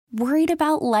Worried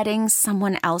about letting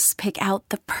someone else pick out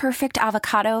the perfect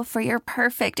avocado for your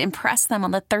perfect impress them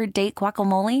on the third date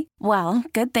guacamole? Well,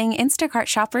 good thing Instacart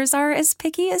shoppers are as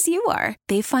picky as you are.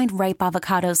 They find ripe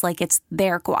avocados like it's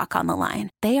their guac on the line.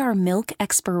 They are milk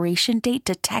expiration date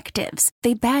detectives.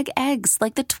 They bag eggs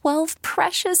like the 12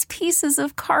 precious pieces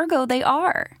of cargo they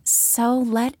are. So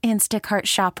let Instacart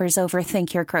shoppers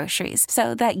overthink your groceries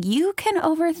so that you can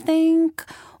overthink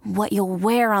what you'll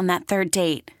wear on that third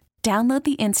date. Download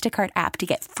the Instacart app to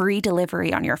get free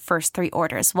delivery on your first 3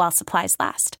 orders while supplies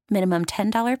last. Minimum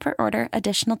 $10 per order.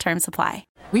 Additional terms apply.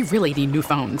 We really need new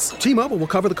phones. T-Mobile will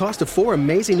cover the cost of 4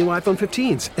 amazing new iPhone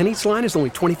 15s, and each line is only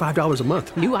 $25 a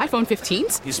month. New iPhone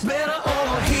 15s? It's better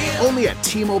over here. Only at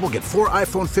T-Mobile, get 4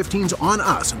 iPhone 15s on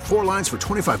us and 4 lines for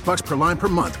 $25 per line per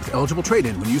month with eligible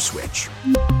trade-in when you switch.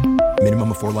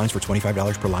 Minimum of 4 lines for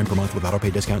 $25 per line per month with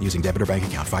autopay discount using debit or bank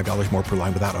account. $5 more per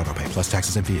line without autopay, plus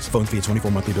taxes and fees. Phone fee at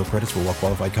 24 monthly bill credits for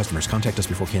well-qualified customers. Contact us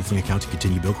before canceling account to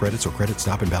continue bill credits or credit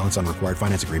stop and balance on required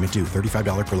finance agreement due.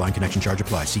 $35 per line connection charge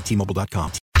applies. See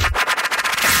T-Mobile.com.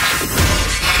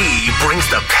 He brings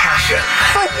the passion.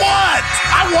 For what?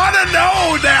 I want to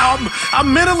know now.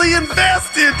 I'm mentally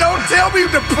invested. Don't tell me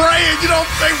to pray and you don't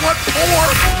say what for.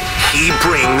 He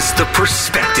brings the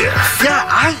perspective. Yeah,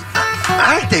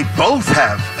 I think they both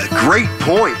have great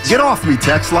points. Get off me,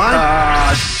 text line.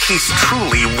 He's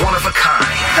truly one of a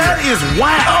kind. That is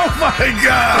whack. Oh, my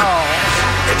God.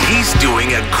 And he's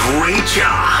doing a great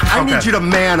job. I need you to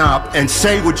man up and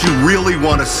say what you really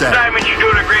want to say. Simon, you're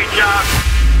doing a great job.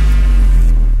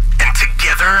 And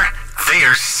together, they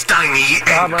are Steiny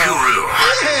and Guru.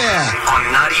 Yeah. On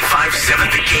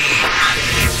 95.7 The Game.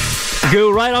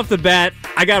 Goo, right off the bat,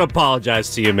 I gotta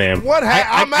apologize to you, man. What?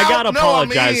 I gotta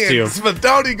apologize to you.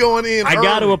 Spadoni going in. I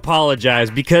gotta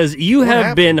apologize because you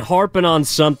have been harping on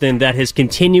something that has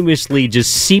continuously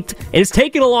just seeped, and it's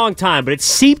taken a long time, but it's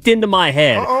seeped into my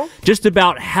head just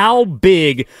about how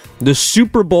big the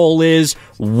Super Bowl is,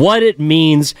 what it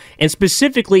means, and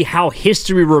specifically how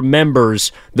history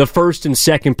remembers the first and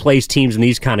second place teams in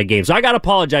these kind of games. So I gotta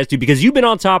apologize to you because you've been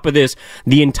on top of this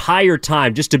the entire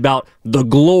time, just about the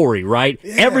glory, right?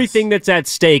 Yes. Everything that's at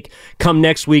stake come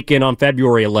next weekend on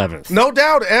February 11th. No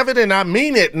doubt, Evan, and I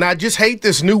mean it. And I just hate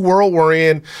this new world we're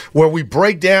in where we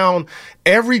break down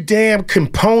every damn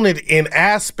component and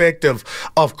aspect of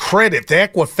credit, the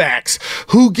Equifax,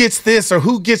 who gets this or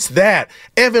who gets that.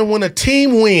 Evan, when a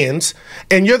team wins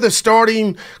and you're the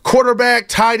starting quarterback,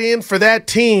 tight end for that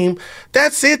team,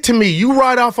 that's it to me. You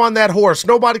ride off on that horse.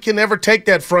 Nobody can ever take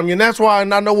that from you. And that's why,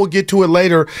 and I know we'll get to it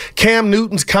later, Cam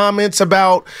Newton's comments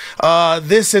about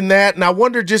this and that. And I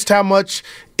wonder just how much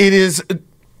it is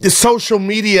social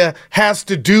media has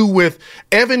to do with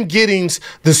Evan Giddings,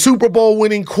 the Super Bowl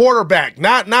winning quarterback.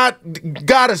 Not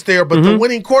got us there, but the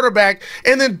winning quarterback.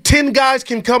 And then 10 guys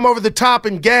can come over the top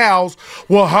and gals,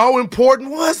 well, how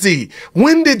important was he?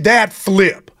 When did that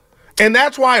flip? And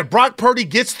that's why if Brock Purdy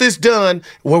gets this done,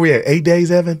 where we at, 8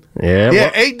 days, Evan? Yeah.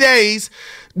 Yeah, 8 days.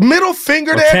 Middle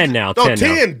finger to 10 now. 10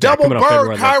 10. Double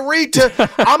bird, Kyrie to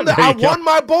I won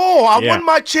my bowl. I won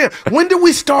my chip. When did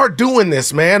we start doing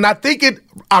this, man?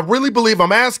 I really believe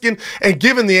I'm asking and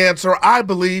giving the answer. I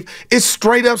believe it's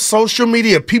straight up social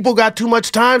media. People got too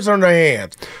much time on their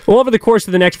hands. Well, over the course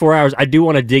of the next 4 hours, I do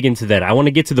want to dig into that. I want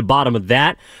to get to the bottom of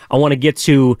that. I want to get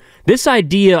to this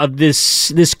idea of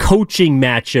this coaching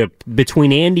matchup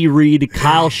between Andy Reid,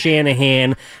 Kyle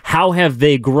Shanahan. How have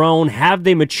they grown? Have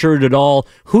they matured at all?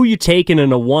 Who you taking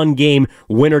in a one-game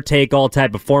winner-take-all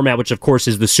type of format, which, of course,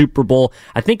 is the Super Bowl.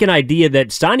 I think an idea that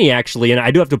Steiny actually, and I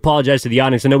do have to apologize to the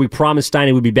audience. I know we promised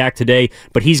Steiny would be back today,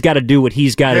 but he's got to do what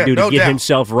he's got to do to get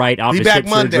himself right off his hip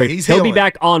surgery. He'll be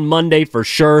back on Monday for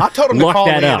sure. I told him Lock to call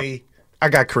that Andy. up. I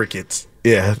got crickets.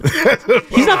 Yeah.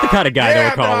 He's not the kind of guy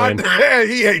that would call in.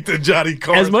 He ain't the Johnny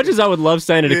Carson. As much as I would love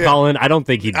Steiny to call in, I don't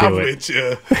think he'd do it.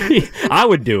 I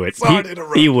would do it.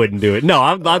 He wouldn't do it. No,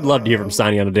 I'd love to hear from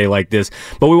Steiny on a day like this.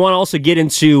 But we want to also get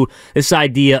into this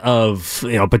idea of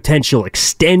potential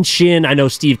extension. I know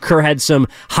Steve Kerr had some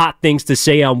hot things to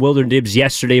say on Wilder Dibs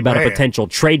yesterday about a potential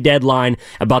trade deadline,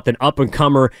 about an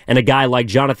up-and-comer and a guy like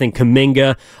Jonathan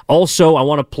Kuminga. Also, I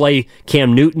want to play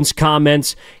Cam Newton's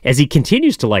comments as he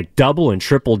continues to double and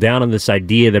triple down on this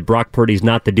idea that Brock Purdy's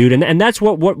not the dude. And that's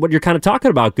what you're kind of talking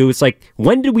about, Goo. It's like,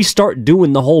 when did we start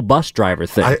doing the whole bus driver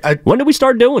thing? When did we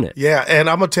start doing it? Yeah, and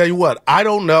I'm going to tell you what. I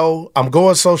don't know. I'm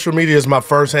going social media as my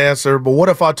first answer, but what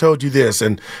if I told you this?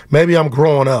 And maybe I'm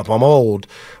growing up. I'm old.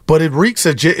 but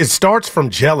it starts from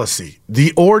jealousy.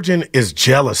 The origin is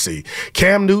jealousy.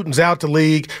 Cam Newton's out the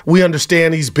league. We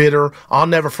understand he's bitter. I'll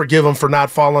never forgive him for not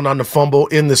falling on the fumble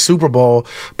in the Super Bowl.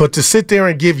 But to sit there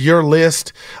and give your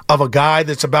list of a guy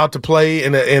that's about to play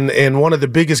in one of the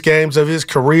biggest games of his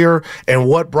career and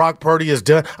what Brock Purdy has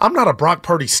done, I'm not a Brock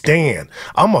Purdy stan.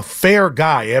 I'm a fair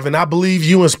guy, Evan. I believe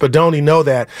you and Spadoni know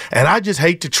that. And I just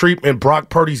hate the treatment Brock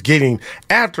Purdy's getting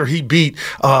after he beat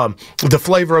the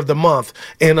flavor of the month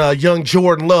and young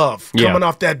Jordan Love coming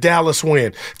off that Dallas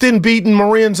win. Then beating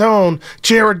Marin's own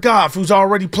Jared Goff, who's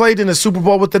already played in the Super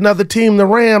Bowl with another team, the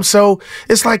Rams. So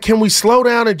it's like, can we slow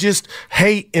down and just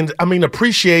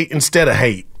appreciate instead of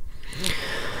hate?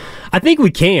 I think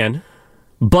we can,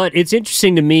 but it's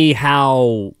interesting to me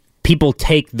how people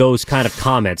take those kind of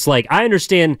comments. Like, I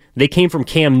understand they came from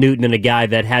Cam Newton and a guy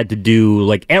that had to do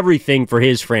like everything for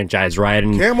his franchise, right?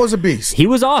 And Cam was a beast. He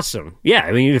was awesome. Yeah,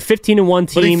 I mean, 15-1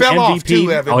 team, but he fell MVP. Off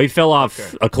too, Evan. Oh, he fell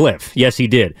off a cliff. Yes, he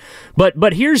did.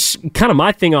 But here's kind of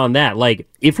my thing on that. Like,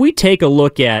 if we take a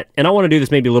look at, and I want to do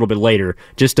this maybe a little bit later,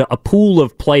 just a pool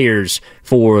of players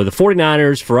for the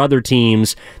 49ers, for other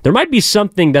teams, there might be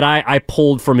something that I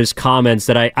pulled from his comments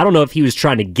that I don't know if he was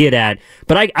trying to get at,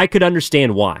 but I could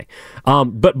understand why.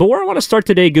 But where I want to start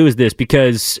today, Goo, is this,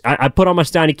 because I put on my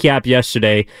Steiny cap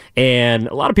yesterday, and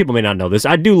a lot of people may not know this.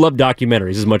 I do love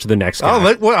documentaries as much as the next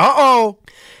guy.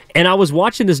 And I was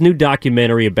watching this new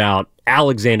documentary about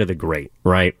Alexander the Great,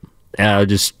 right?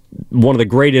 Just one of the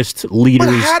greatest leaders,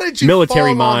 but how did you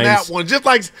military fall minds. On that one? Just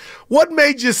like, what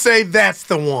made you say that's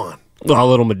the one? Well, a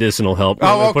little medicinal help.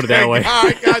 Put it that way. All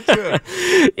right,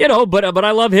 gotcha. But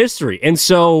I love history, and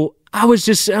so I was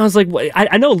like,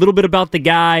 I know a little bit about the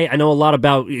guy. I know a lot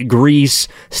about Greece,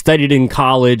 studied in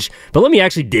college, but let me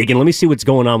actually dig in. Let me see what's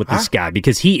going on with this guy,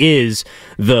 because he is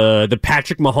the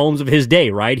Patrick Mahomes of his day,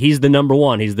 right? He's the number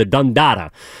one. He's the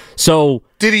Dundada. So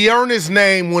did he earn his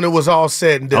name when it was all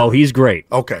said and done? Oh, he's great.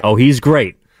 Okay. Oh, he's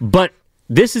great. But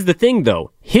this is the thing,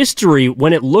 though. History,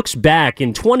 when it looks back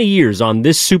in 20 years on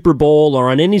this Super Bowl or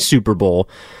on any Super Bowl,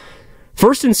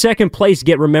 first and second place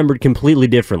get remembered completely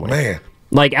differently. Man.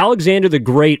 Like, Alexander the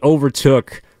Great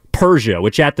overtook Persia,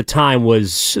 which at the time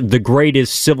was the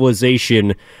greatest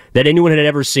civilization that anyone had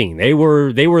ever seen. They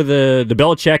were the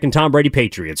Belichick and Tom Brady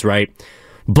Patriots, right?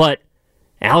 But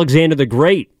Alexander the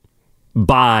Great,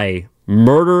 by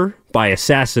murder, by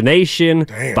assassination,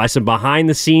 by some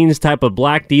behind-the-scenes type of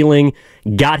black dealing,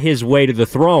 got his way to the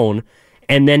throne,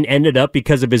 and then ended up,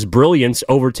 because of his brilliance,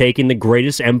 overtaking the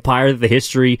greatest empire that the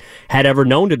history had ever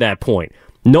known to that point.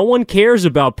 No one cares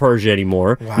about Persia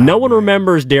anymore. Wow, no one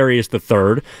remembers Darius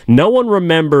III. No one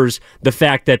remembers the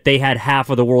fact that they had half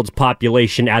of the world's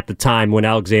population at the time when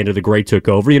Alexander the Great took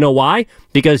over. You know why?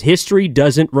 Because history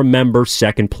doesn't remember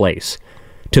second place.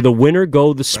 To the winner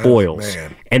go the spoils.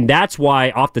 And that's why,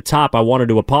 off the top, I wanted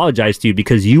to apologize to you,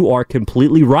 because you are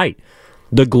completely right.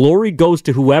 The glory goes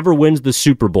to whoever wins the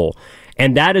Super Bowl.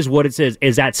 And that is what it says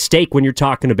is at stake when you're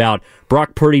talking about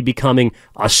Brock Purdy becoming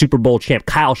a Super Bowl champ,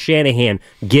 Kyle Shanahan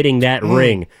getting that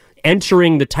ring,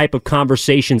 entering the type of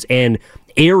conversations and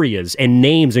areas and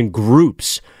names and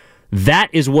groups. That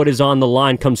is what is on the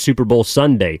line come Super Bowl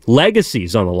Sunday.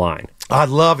 Legacy's on the line. I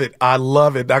love it. I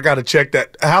got to check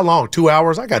that. How long? 2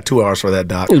 hours? I got 2 hours for that,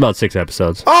 Doc. It was about 6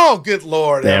 episodes. Oh, good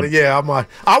Lord. Yeah,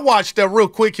 I watched that real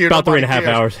quick here. About 3.5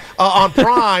 hours. On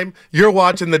Prime, you're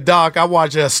watching the doc. I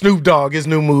watched Snoop Dogg, his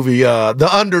new movie, The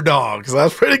Underdog. So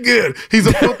that's pretty good. He's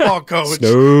a football coach.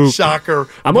 Snoop. Shocker.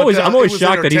 I'm always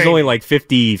shocked that he's only like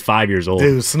 55 years old.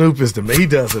 Dude, Snoop is the man. He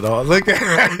does it all. Look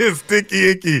at his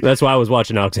sticky icky. That's why I was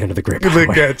watching Alexander the Great.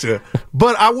 Look at you.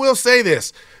 But I will say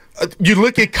this. You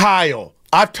look at Kyle.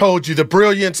 I've told you the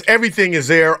brilliance, everything is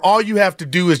there. All you have to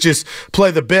do is just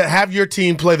play have your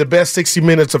team play the best 60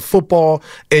 minutes of football,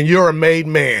 and you're a made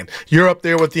man. You're up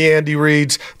there with the Andy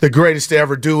Reids, the greatest to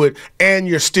ever do it, and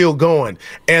you're still going.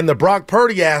 And the Brock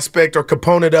Purdy aspect or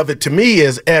component of it to me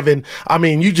is, Evan, I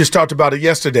mean, you just talked about it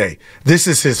yesterday. This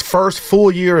is his first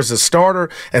full year as a starter,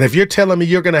 and if you're telling me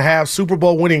you're going to have Super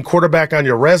Bowl winning quarterback on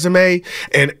your resume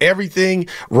and everything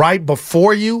right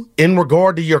before you in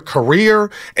regard to your career,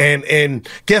 and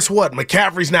guess what?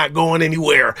 McCaffrey's not going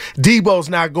anywhere. Debo's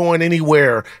not going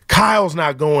anywhere. Kyle's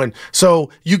not going. So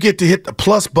you get to hit the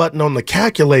plus button on the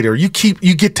calculator. You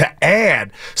get to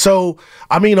add. So,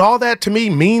 I mean, all that to me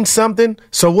means something.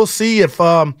 So we'll see if,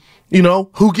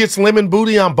 who gets lemon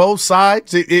booty on both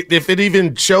sides, if it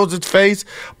even shows its face.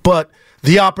 But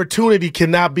the opportunity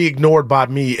cannot be ignored by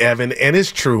me, Evan, and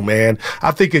it's true, man.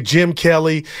 I think of Jim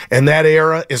Kelly and that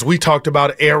era, as we talked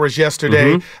about eras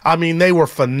yesterday. I mean, they were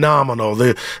phenomenal.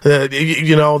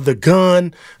 The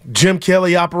gun, Jim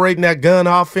Kelly operating that gun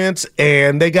offense,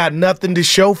 and they got nothing to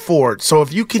show for it. So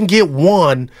if you can get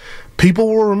one, people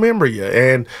will remember you.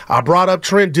 And I brought up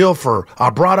Trent Dilfer. I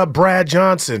brought up Brad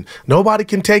Johnson. Nobody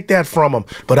can take that from them.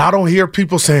 But I don't hear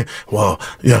people saying, well,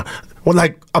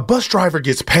 like a bus driver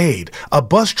gets paid. A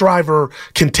bus driver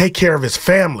can take care of his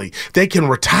family. They can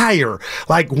retire.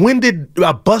 Like, when did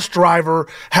a bus driver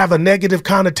have a negative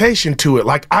connotation to it?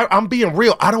 Like, I'm being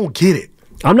real. I don't get it.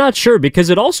 I'm not sure, because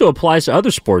it also applies to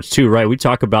other sports too, right? We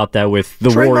talk about that with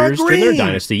the Warriors during their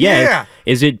dynasty. Yeah.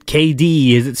 Is it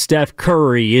KD? Is it Steph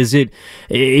Curry? Is it,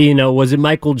 was it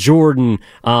Michael Jordan?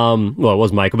 Well, it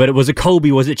was Michael, but was it Kobe?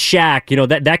 Was it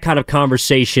Shaq? That kind of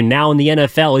conversation. Now in the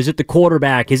NFL, is it the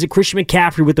quarterback? Is it Christian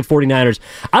McCaffrey with the 49ers?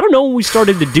 I don't know when we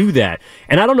started to do that,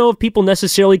 and I don't know if people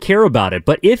necessarily care about it,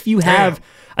 but if you have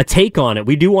a take on it,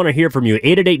 we do want to hear from you.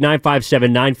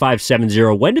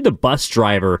 888-957-9570. When did the bus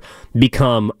driver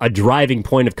become a driving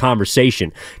point of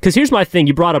conversation? Because here's my thing.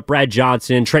 You brought up Brad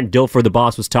Johnson, Trent Dilfer, the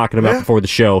boss was talking about before the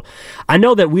show. I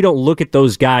know that we don't look at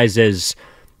those guys as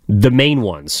the main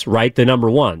ones, right? The number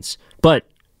ones. But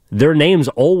their names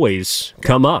always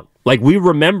come up. Like, we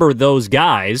remember those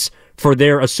guys for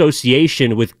their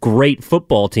association with great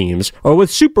football teams or with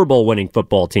Super Bowl winning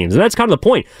football teams. And that's kind of the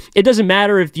point. It doesn't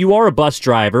matter if you are a bus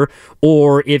driver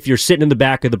or if you're sitting in the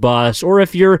back of the bus or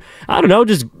if you're, I don't know,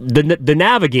 just the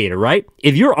navigator, right?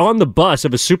 If you're on the bus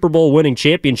of a Super Bowl winning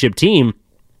championship team,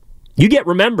 you get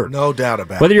remembered. No doubt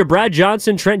about it. Whether you're Brad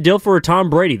Johnson, Trent Dilfer, or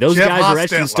Tom Brady, those guys are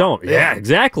etched in stone. Yeah,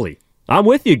 exactly. I'm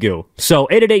with you, Goo. So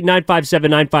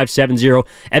 888-957-9570.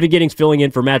 Evan Giddings filling in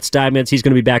for Matt Steinmetz. He's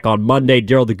going to be back on Monday.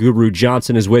 Daryl the Guru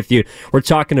Johnson is with you. We're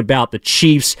talking about the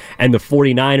Chiefs and the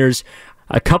 49ers.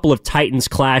 A couple of Titans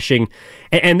clashing.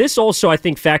 And this also, I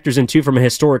think, factors in, too, from a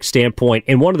historic standpoint.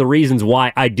 And one of the reasons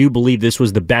why I do believe this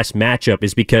was the best matchup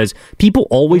is because people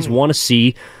always want to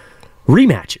see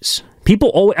rematches. People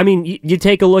always, you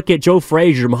take a look at Joe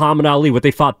Frazier, Muhammad Ali, what they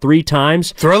fought 3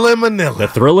 times. Thrill in Manila. The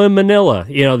Thrill in Manila.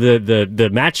 the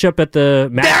matchup at the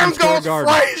Madison Square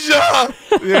Garden. Down goes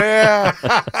Frazier! Yeah.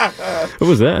 What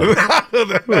was that?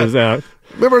 What was that?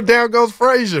 Remember Down Goes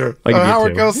Frazier?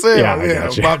 Howard Cosell. Yeah,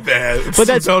 my bad. But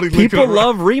that's, people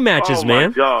love rematches, man. Oh,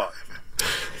 my God.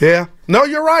 Yeah. No,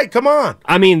 you're right. Come on.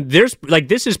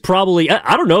 This is probably,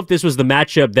 I don't know if this was the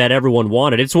matchup that everyone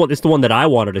wanted. It's the one that I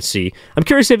wanted to see. I'm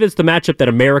curious if it's the matchup that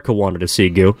America wanted to see,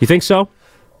 Goo. You think so?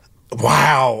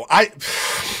 Wow.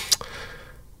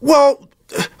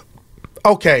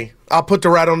 Okay. I'll put the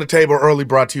right on the table early,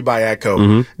 brought to you by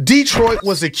ATCO. Detroit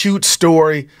was a cute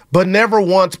story, but never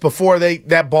once before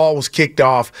that ball was kicked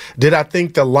off did I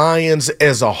think the Lions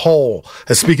as a whole,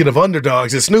 and speaking of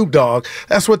underdogs, it's Snoop Dogg,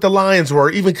 that's what the Lions were,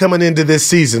 even coming into this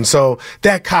season. So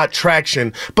that caught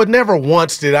traction, but never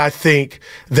once did I think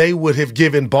they would have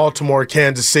given Baltimore,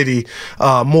 Kansas City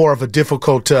more of a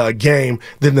difficult game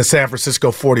than the San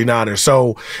Francisco 49ers.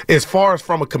 So as far as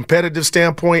from a competitive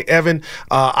standpoint, Evan,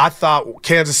 I thought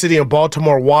Kansas City and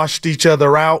Baltimore washed each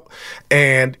other out,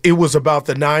 and it was about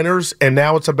the Niners, and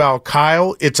now it's about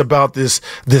Kyle. It's about this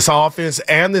offense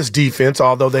and this defense,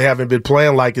 although they haven't been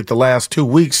playing like it the last 2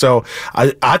 weeks. So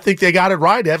I think they got it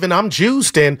right, Evan. I'm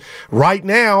juiced, and right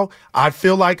now I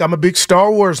feel like I'm a big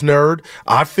Star Wars nerd.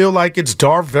 I feel like it's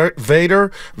Darth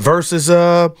Vader versus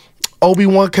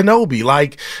Obi-Wan Kenobi,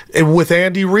 like with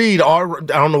Andy Reid. I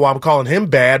don't know why I'm calling him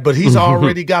bad, but he's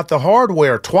already got the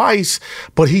hardware twice,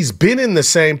 but he's been in the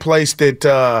same place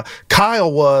that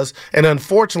Kyle was, and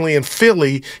unfortunately in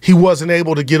Philly, he wasn't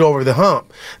able to get over the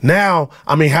hump. Now,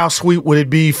 how sweet would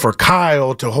it be for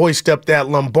Kyle to hoist up that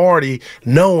Lombardi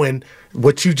knowing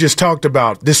what you just talked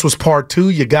about? This was part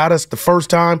 2. You got us the first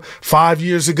time 5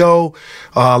 years ago.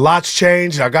 Lots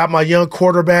changed. I got my young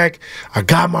quarterback. I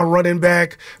got my running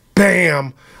back.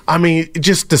 Bam.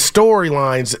 Just the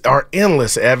storylines are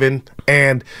endless, Evan.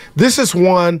 And this is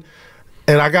one,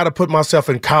 and I got to put myself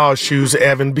in Kyle's shoes,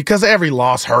 Evan, because every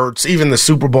loss hurts, even the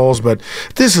Super Bowls. But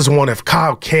this is one, if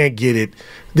Kyle can't get it,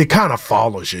 it kind of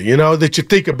follows you, that you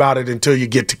think about it until you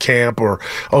get to camp or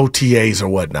OTAs or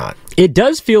whatnot. It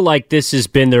does feel like this has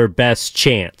been their best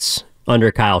chance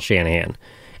under Kyle Shanahan.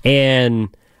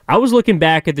 And I was looking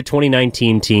back at the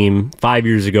 2019 team 5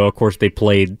 years ago. Of course, they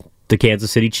played the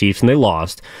Kansas City Chiefs and they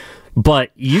lost.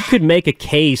 But you could make a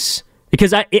case,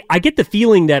 because I get the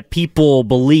feeling that people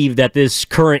believe that this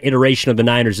current iteration of the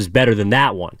Niners is better than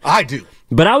that one. I do.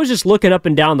 But I was just looking up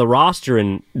and down the roster,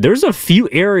 and there's a few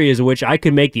areas in which I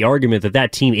could make the argument that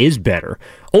that team is better.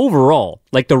 Overall,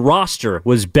 like the roster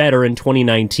was better in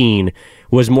 2019,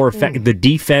 was more effective. The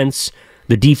defense,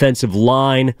 the defensive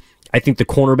line, I think the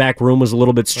cornerback room was a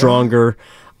little bit stronger.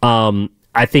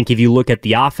 I think if you look at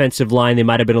the offensive line, they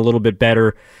might have been a little bit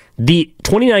better. The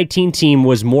 2019 team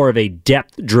was more of a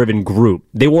depth-driven group.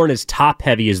 They weren't as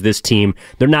top-heavy as this team.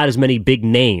 They're not as many big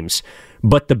names.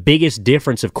 But the biggest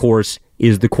difference, of course,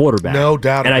 is the quarterback. No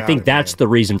doubt and about it. I think that's the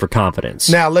reason for confidence.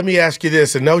 Now, let me ask you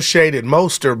this, and no shade at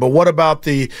Mostert, but what about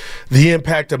the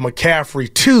impact of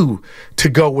McCaffrey, too, to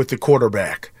go with the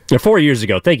quarterback? 4 years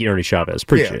ago. Thank you, Ernie Chavez.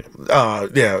 Appreciate it.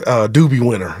 Doobie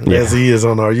winner, as he is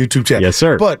on our YouTube channel. Yes,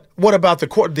 sir. But what about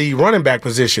the running back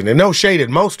position? And no shade at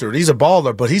Mostert. He's a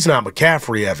baller, but he's not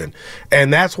McCaffrey, Evan.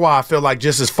 And that's why I feel like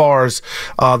just as far as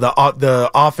the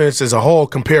offense as a whole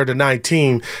compared to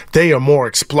 19, they are more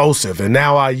explosive. And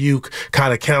now Ayuk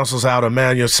kind of cancels out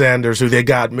Emmanuel Sanders, who they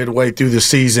got midway through the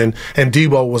season, and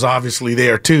Debo was obviously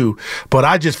there too. But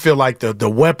I just feel like the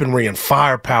weaponry and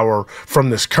firepower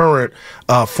from this current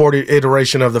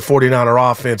iteration of the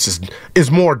 49er offense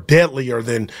is more deadlier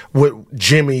than what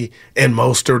Jimmy and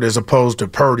Mostert as opposed to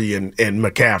Purdy and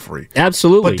McCaffrey.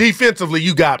 Absolutely. But defensively,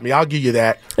 you got me. I'll give you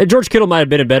that. And George Kittle might have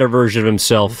been a better version of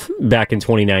himself back in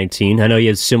 2019. I know he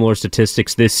has similar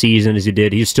statistics this season as he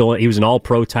did. He was an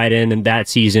all-pro tight end in that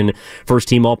season,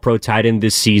 first-team all-pro tight end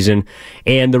this season.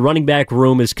 And the running back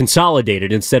room is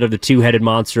consolidated instead of the two-headed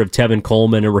monster of Tevin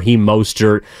Coleman and Raheem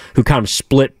Mostert, who kind of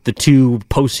split the two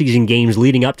postseason games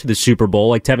leading up to the Super Bowl.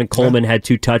 Like Tevin Coleman had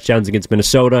 2 touchdowns against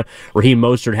Minnesota. Raheem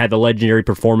Mostert had the legendary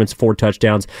performance, 4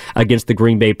 touchdowns against the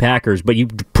Green Bay Packers. But you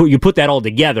put that all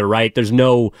together, right? There's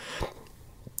no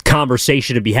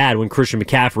conversation to be had when Christian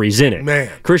McCaffrey's in it. Man.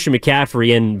 Christian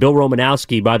McCaffrey and Bill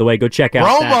Romanowski, by the way, go check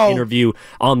out that interview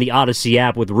on the Odyssey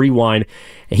app with Rewind.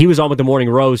 He was on with the Morning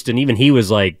Roast, and even he was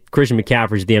like, Christian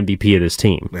McCaffrey's the MVP of this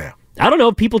team. Yeah. I don't know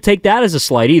if people take that as a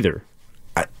slight either.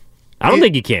 I don't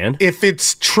think you can. If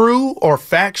it's true or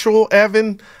factual,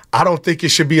 Evan, I don't think it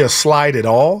should be a slight at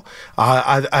all.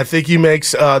 I think he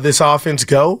makes this offense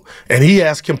go, and he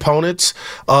has components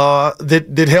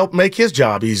that help make his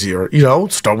job easier. You know,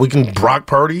 Brock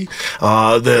Purdy,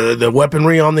 the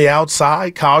weaponry on the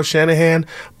outside, Kyle Shanahan.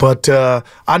 But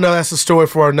I know that's a story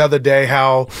for another day,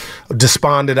 how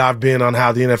despondent I've been on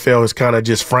how the NFL has kind of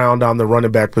just frowned on the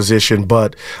running back position.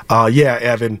 But,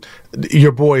 Evan,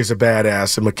 your boy is a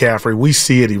badass, and McCaffrey, we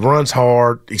see it. He runs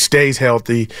hard. He stays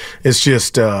healthy. It's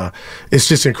just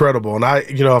incredible. And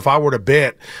if I were to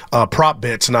bet prop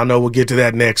bets, and I know we'll get to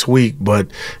that next week, but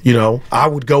I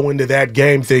would go into that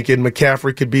game thinking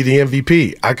McCaffrey could be the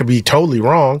MVP. I could be totally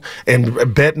wrong,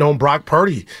 and betting on Brock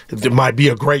Purdy, it might be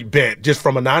a great bet just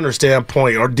from a Niner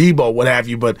standpoint, or Debo, what have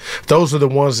you. But those are the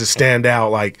ones that stand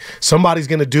out. Like, somebody's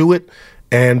going to do it,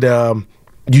 and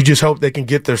you just hope they can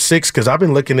get their 6, because I've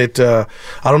been looking at, I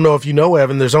don't know if you know,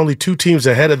 Evan, there's only 2 teams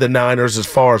ahead of the Niners as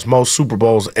far as most Super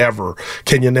Bowls ever.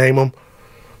 Can you name them?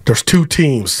 There's 2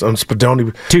 teams on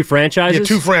Spadoni. 2 franchises?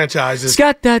 Yeah, 2 franchises.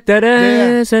 Scott, It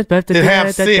have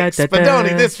 6.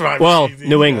 Spadoni, this right. Well,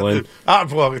 New England.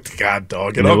 God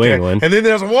dog it. New England. And then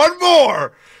there's one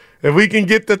more. If we can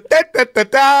get the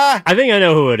I think I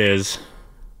know who it is.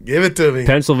 Give it to me.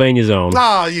 Pennsylvania's own.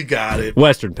 Oh, you got it.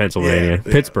 Western Pennsylvania.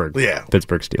 Yeah. Pittsburgh. Yeah.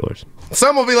 Pittsburgh Steelers.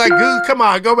 Some will be like, come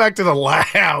on, go back to the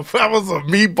laugh. That was a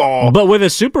meatball. But with a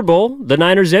Super Bowl, the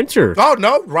Niners enter. Oh,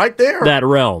 no, right there. That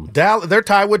realm. They're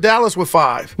tied with Dallas with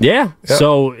 5. Yeah. Yep.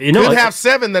 So, could have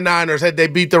 7, the Niners, had they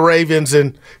beat the Ravens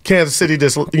and Kansas City.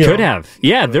 Could have.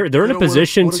 Yeah, they're in a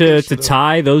position to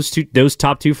tie those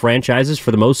top 2 franchises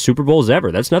for the most Super Bowls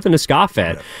ever. That's nothing to scoff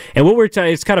at. Yeah. And what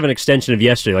it's kind of an extension of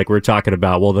yesterday, like we were talking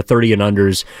about. Well, the 30 and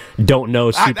unders don't know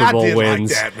Super Bowl did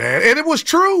wins. Like that, man. And it was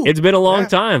true. It's been a long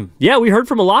time. Yeah, we heard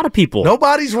from a lot of people.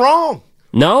 Nobody's wrong.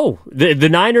 No. The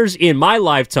Niners in my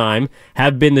lifetime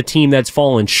have been the team that's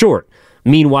fallen short.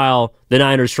 Meanwhile, the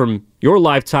Niners from your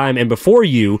lifetime and before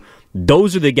you,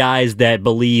 those are the guys that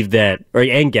believe that,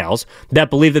 and gals, that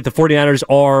believe that the 49ers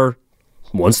are,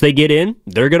 once they get in,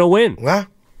 they're going to win. Well,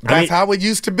 that's how it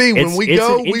used to be. When we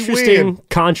go, we win. It's an interesting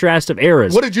contrast of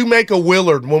eras. What did you make of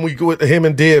Willard when we go with him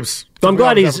and Dibs? I'm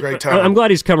glad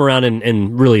he's come around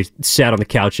and really sat on the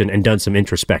couch and done some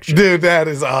introspection. Dude, that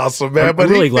is awesome, man. But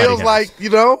really he feels like,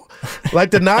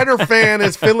 like the Niner fan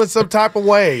is feeling some type of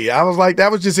way. I was like,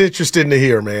 that was just interesting to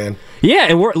hear, man. Yeah,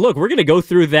 and we're going to go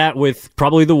through that with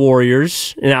probably the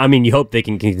Warriors. And I mean, you hope they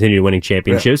can continue winning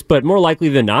championships, but more likely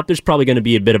than not, there's probably going to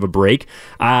be a bit of a break.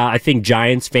 I think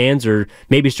Giants fans are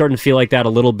maybe starting to feel like that a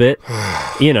little bit,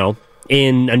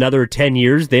 in another 10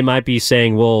 years, they might be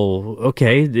saying, well,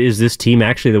 okay, is this team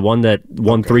actually the one that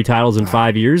won 3 titles in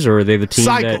 5 years, or are they the team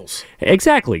Cycles. that...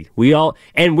 Exactly.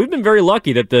 And we've been very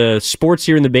lucky that the sports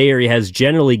here in the Bay Area has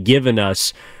generally given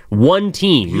us one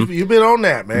team. You've been on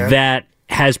that, man. That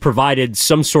has provided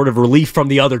some sort of relief from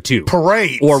the other two.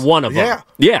 Parades. Or one of them.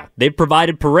 Yeah, they've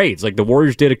provided parades, like the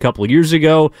Warriors did a couple of years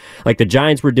ago, like the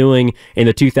Giants were doing in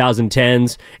the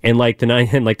 2010s, and like the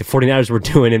 49ers were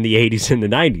doing in the 80s and the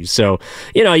 90s. So,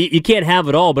 you can't have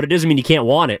it all, but it doesn't mean you can't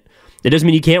want it. It doesn't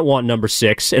mean you can't want number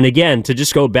 6. And again, to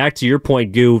just go back to your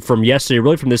point, Goo, from yesterday,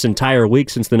 really from this entire week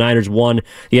since the Niners won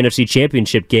the NFC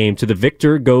Championship game, to the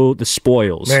victor go the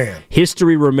spoils. Man.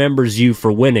 History remembers you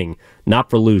for winning,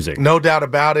 not for losing. No doubt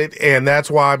about it, and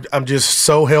that's why I'm just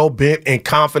so hell-bent and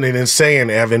confident in saying,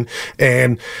 Evan,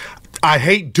 and I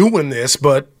hate doing this,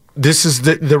 but this is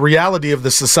the reality of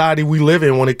the society we live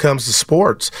in when it comes to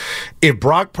sports. If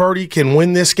Brock Purdy can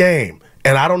win this game,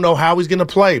 and I don't know how he's going to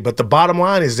play, but the bottom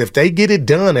line is if they get it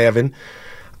done, Evan,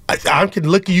 I can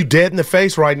look you dead in the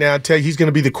face right now and tell you he's going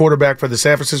to be the quarterback for the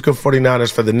San Francisco 49ers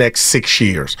for the next 6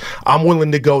 years. I'm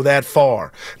willing to go that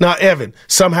far. Now, Evan,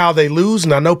 somehow they lose,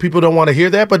 and I know people don't want to hear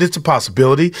that, but it's a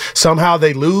possibility. Somehow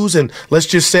they lose, and let's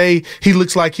just say he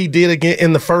looks like he did again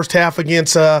in the first half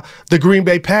against the Green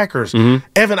Bay Packers. Mm-hmm.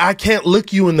 Evan, I can't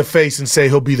look you in the face and say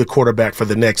he'll be the quarterback for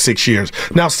the next 6 years.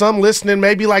 Now, some listening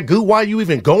may be like, "Goo, why are you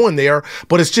even going there?"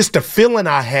 But it's just a feeling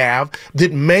I have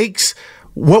that makes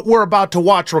what we're about to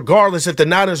watch, regardless if the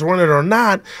Niners win it or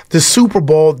not, the Super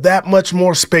Bowl that much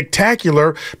more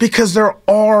spectacular, because there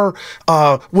are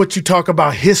what you talk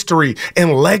about, history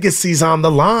and legacies on the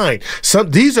line. So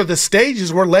these are the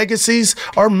stages where legacies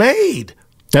are made.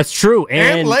 That's true.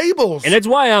 And labels. And that's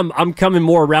why I'm coming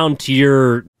more around to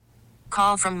your...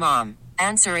 Call from mom.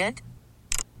 Answer it.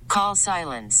 Call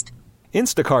silenced.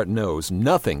 Instacart knows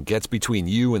nothing gets between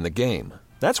you and the game.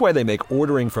 That's why they make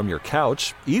ordering from your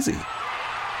couch easy.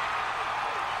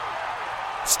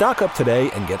 Stock up today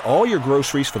and get all your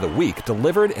groceries for the week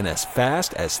delivered in as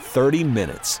fast as 30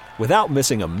 minutes without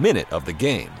missing a minute of the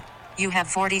game. You have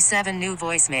 47 new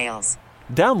voicemails.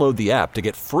 Download the app to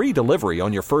get free delivery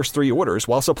on your first 3 orders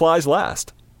while supplies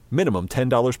last. Minimum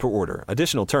 $10 per order.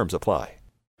 Additional terms apply.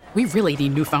 We really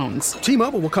need new phones.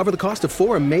 T-Mobile will cover the cost of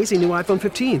 4 amazing new iPhone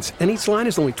 15s, and each line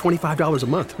is only $25 a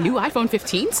month. New iPhone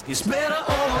 15s? It's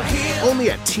better over here.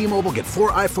 Only at T-Mobile, get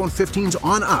 4 iPhone 15s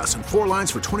on us and 4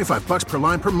 lines for $25 per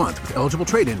line per month with eligible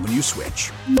trade-in when you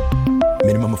switch.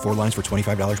 Minimum of 4 lines for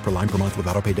 $25 per line per month with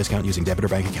autopay discount using debit or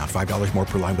bank account. $5 more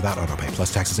per line without autopay,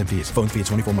 plus taxes and fees. Phone fee at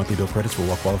 24 monthly bill credits for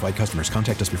well-qualified customers.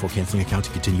 Contact us before canceling account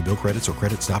to continue bill credits or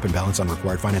credit stop and balance on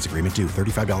required finance agreement due.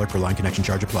 $35 per line connection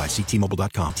charge applies. See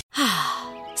T-Mobile.com.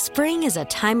 Spring is a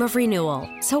time of renewal,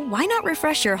 so why not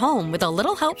refresh your home with a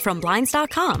little help from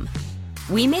Blinds.com?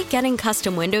 We make getting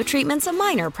custom window treatments a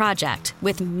minor project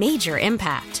with major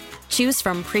impact. Choose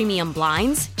from premium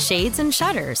blinds, shades, and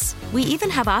shutters. We even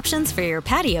have options for your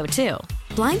patio, too.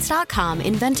 Blinds.com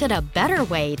invented a better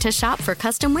way to shop for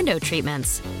custom window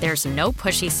treatments. There's no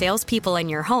pushy salespeople in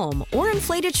your home or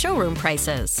inflated showroom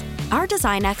prices. Our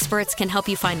design experts can help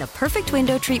you find the perfect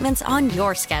window treatments on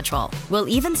your schedule. We'll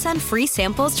even send free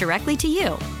samples directly to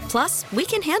you. Plus, we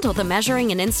can handle the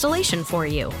measuring and installation for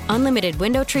you. Unlimited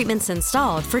window treatments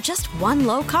installed for just one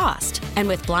low cost. And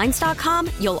with Blinds.com,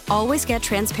 you'll always get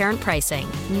transparent pricing.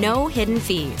 No hidden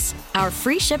fees. Our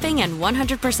free shipping and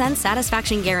 100%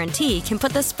 satisfaction guarantee can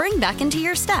put the spring back into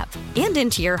your step and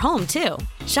into your home, too.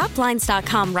 Shop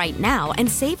Blinds.com right now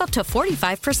and save up to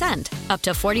 45%. Up to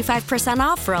 45%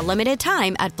 off for a limited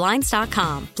time at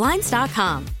Blinds.com.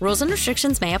 Blinds.com. Rules and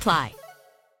restrictions may apply.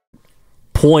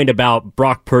 Point about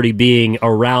Brock Purdy being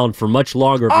around for much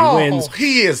longer if he wins. Oh,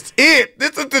 he is it.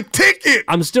 This is the ticket.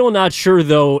 I'm still not sure,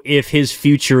 though, if his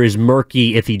future is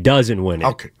murky if he doesn't win it.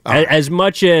 Okay. Right. As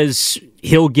much as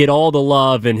he'll get all the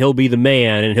love and he'll be the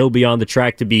man and he'll be on the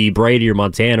track to be Brady or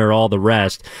Montana or all the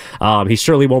rest, he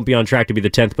certainly won't be on track to be the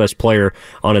 10th best player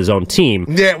on his own team.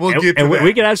 Yeah, we'll get to that.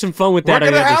 We can have some fun with that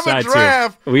on the other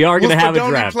side, too. We are going to have a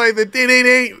draft. Play the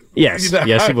ding. Yes,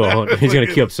 yes, he will. He's going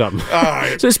to keep something. All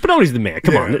right. So Spinelli's the man.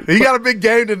 Come on. He got a big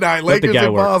game tonight. Lakers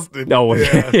in Boston. No,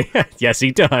 yes,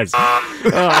 he does.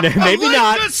 Maybe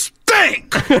not.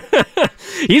 Stink.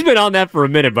 He's been on that for a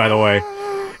minute, by the way.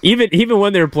 Even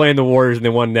when they were playing the Warriors and they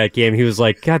won that game, he was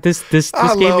like, God, this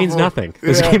game means nothing.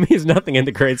 This game means nothing in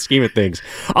the great scheme of things.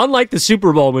 Unlike the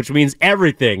Super Bowl, which means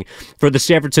everything for the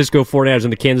San Francisco 49ers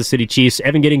and the Kansas City Chiefs.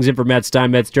 Evan Giddings in for Matt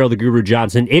Steinmetz, Gerald the Guru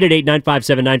Johnson.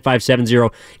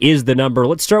 888-957-9570 is the number.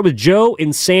 Let's start with Joe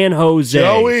in San Jose.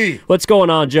 Joey. What's going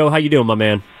on, Joe? How you doing, my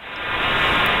man?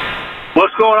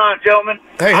 What's going on, gentlemen?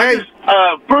 Hey.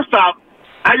 First off,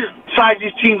 I just size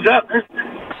these teams up.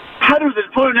 How do the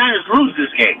 49ers lose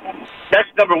this game? That's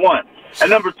number one. And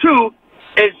number two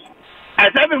is,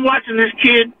 as I've been watching this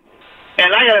kid,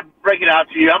 and I got to break it out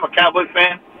to you, I'm a Cowboy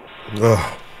fan.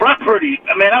 Ugh. Brock Purdy,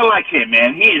 man, I like him,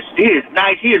 man. He is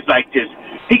nice. He is like this.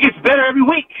 He gets better every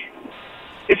week.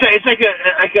 It's like a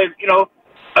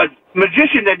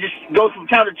magician that just goes from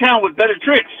town to town with better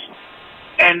tricks.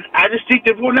 And I just think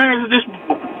the 49ers are just,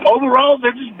 overall,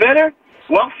 they're just better,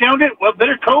 well-founded,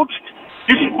 better coached.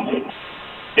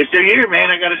 It's their year,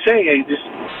 man, I got to say.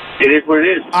 It is what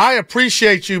it is. I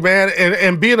appreciate you, man,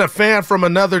 and being a fan from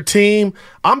another team,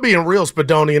 I'm being real,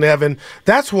 Spadoni and Evan.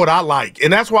 That's what I like,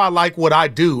 and that's why I like what I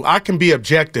do. I can be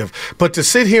objective. But to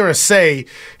sit here and say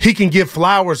he can give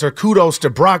flowers or kudos to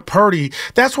Brock Purdy,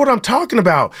 that's what I'm talking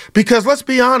about. Because let's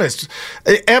be honest,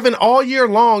 Evan, all year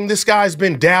long, this guy's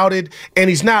been doubted, and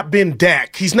he's not been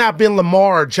Dak. He's not been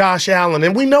Lamar or Josh Allen,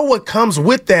 and we know what comes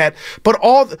with that. But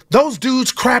all those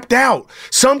dudes crapped out.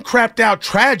 Some crapped out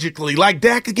tragically, like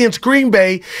Dak against Green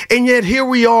Bay, and yet here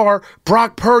we are,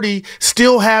 Brock Purdy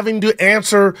still having to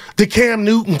answer the Cam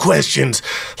Newton questions.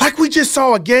 Like we just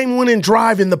saw a game-winning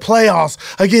drive in the playoffs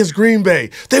against Green Bay.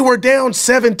 They were down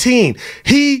 17.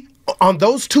 He, on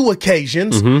those two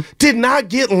occasions, did not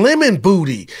get lemon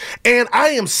booty. And I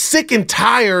am sick and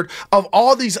tired of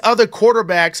all these other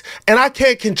quarterbacks, and I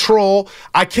can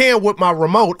with my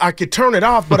remote. I could turn it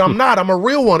off, but I'm not. I'm a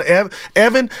real one,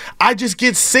 Evan. I just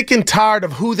get sick and tired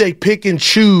of who they pick and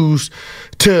choose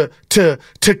to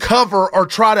cover or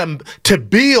try to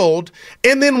build.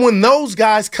 And then when those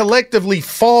guys collectively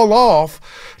fall off,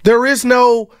 there is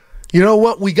no, you know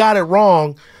what, we got it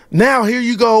wrong. Now here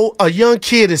you go, a young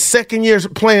kid, his second year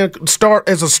playing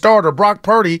as a starter, Brock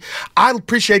Purdy. I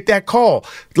appreciate that call.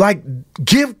 Like,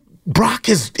 give Brock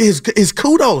his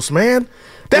kudos, man.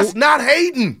 That's not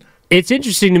hating. It's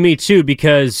interesting to me, too,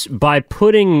 because by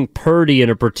putting Purdy in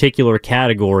a particular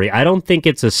category, I don't think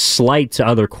it's a slight to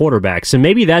other quarterbacks. And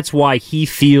maybe that's why he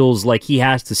feels like he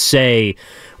has to say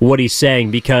what he's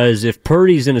saying, because if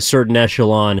Purdy's in a certain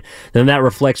echelon, then that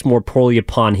reflects more poorly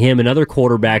upon him and other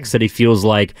quarterbacks that he feels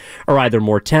like are either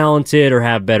more talented or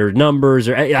have better numbers,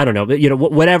 or I don't know,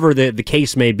 whatever the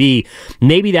case may be.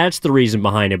 Maybe that's the reason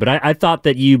behind it. But I thought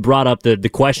that you brought up the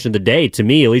question of the day, to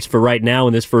me, at least for right now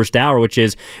in this first hour, which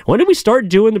is, when did we start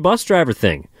doing the bus driver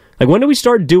thing? Like, when do we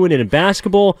start doing it in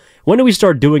basketball? When do we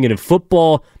start doing it in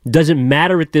football? Doesn't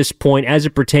matter at this point as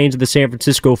it pertains to the San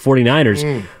Francisco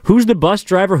 49ers. Who's the bus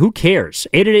driver? Who cares?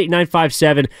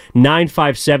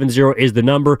 888-957-9570 is the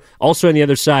number. Also on the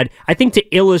other side, I think to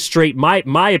illustrate, in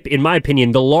my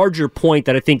opinion, the larger point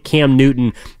that I think Cam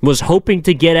Newton was hoping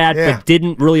to get at but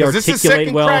didn't really articulate this is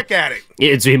second well. Crack at it.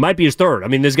 It might be his third. I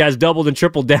mean, this guy's doubled and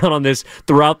tripled down on this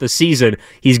throughout the season.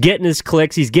 He's getting his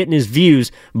clicks, he's getting his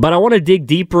views, but I want to dig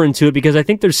deeper into it because I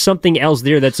think there's something else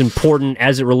there that's important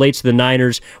as it relates to the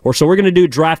Niners. So we're going to do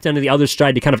draft down to the other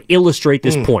side to kind of illustrate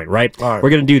this point, right? We're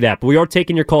going to do that. But we are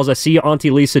taking your calls. I see you, Auntie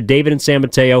Lisa, David, and San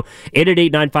Mateo.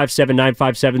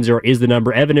 888-957-9570 is the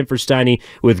number. Evan in for Steiny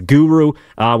with Guru.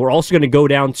 We're also going to go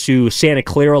down to Santa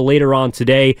Clara later on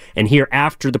today and hear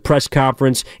after the press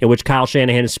conference in which Kyle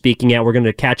Shanahan is speaking at. We're going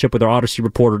to catch up with our Odyssey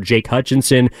reporter, Jake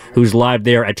Hutchinson, who's live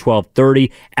there at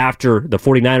 12:30 after the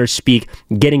 49ers speak,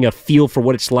 getting a feel for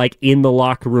what it's like in the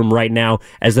locker room right now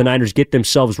as the Niners get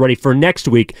themselves ready for next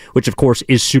week, which of course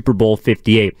is Super Bowl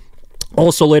 58.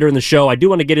 Also, later in the show, I do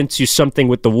want to get into something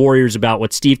with the Warriors about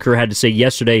what Steve Kerr had to say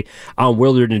yesterday on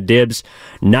Willard and Dibbs.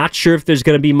 Not sure if there's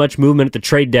going to be much movement at the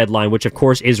trade deadline, which, of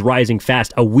course, is rising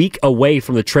fast. A week away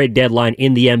from the trade deadline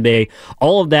in the NBA.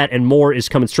 All of that and more is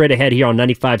coming straight ahead here on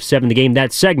 95.7 The Game.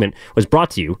 That segment was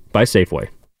brought to you by Safeway.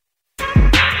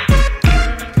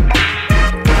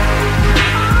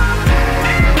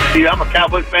 I'm a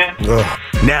Cowboys fan.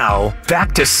 Now,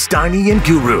 back to Steiny and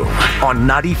Guru on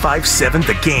 95.7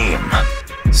 The Game.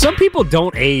 Some people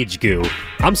don't age, Goo.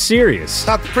 I'm serious.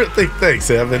 Not the pretty thanks,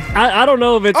 Evan. I don't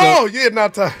know if it's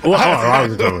not to...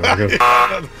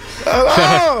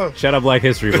 Shut up, Black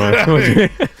History Month.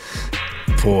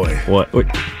 Boy. What?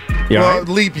 You all right?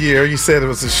 Leap year, you said it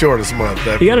was the shortest month.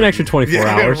 You got an extra 24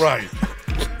 hours. Yeah, right.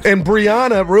 And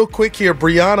Brianna, real quick here,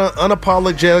 Brianna,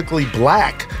 unapologetically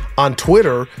black on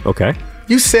Twitter. Okay.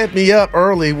 You set me up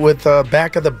early with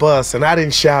back of the bus, and I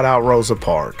didn't shout out Rosa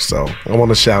Parks. So I want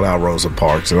to shout out Rosa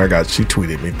Parks, and she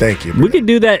tweeted me. Thank you. We could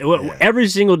do that every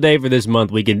single day for this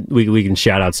month. We can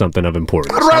shout out something of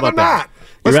importance. I'd rather not.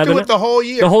 Let's do it the whole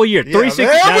year. The whole year. Yeah, 360.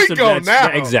 There we go now.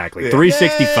 Exactly. Yeah.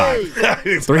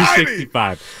 365.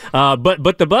 365.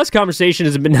 But the bus conversation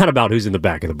has been not about who's in the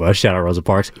back of the bus. Shout out Rosa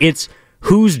Parks. It's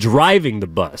who's driving the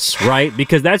bus, right?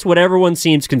 Because that's what everyone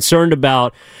seems concerned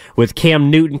about with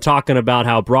Cam Newton talking about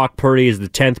how Brock Purdy is the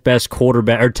 10th best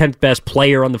quarterback, or 10th best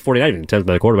player on the 49ers, not even 10th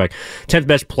best quarterback, 10th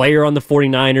best player on the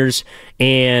 49ers.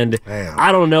 And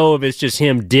I don't know if it's just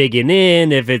him digging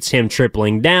in, if it's him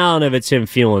tripling down, if it's him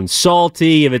feeling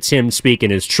salty, if it's him speaking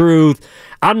his truth.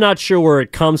 I'm not sure where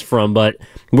it comes from, but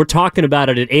we're talking about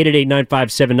it at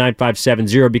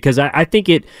 888-957-9570 because I think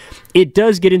it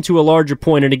does get into a larger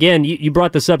point. And again, you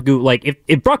brought this up, Goot. Like,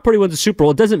 if Brock Purdy wins the Super Bowl,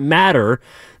 it doesn't matter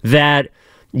that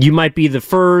you might be the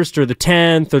 1st or the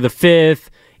 10th or the 5th.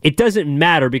 It doesn't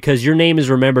matter because your name is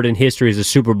remembered in history as a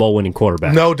Super Bowl winning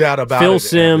quarterback. No doubt about it. Phil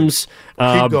Simms,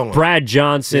 Brad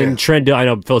Johnson, Trent. I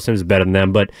know Phil Simms is better than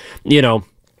them, but, you know,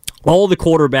 all the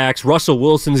quarterbacks. Russell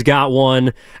Wilson's got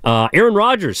one. Aaron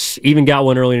Rodgers even got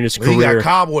one early in his career. He got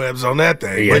cobwebs on that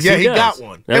thing. Yes, but he got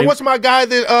one. And what's my guy,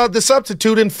 the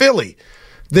substitute in Philly?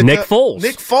 Nick Foles.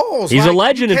 Nick Foles. He's a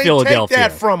legend in Philadelphia. Take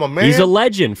that from him, man. He's a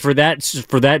legend for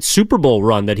that Super Bowl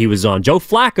run that he was on. Joe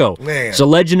Flacco. Man. He's a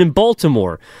legend in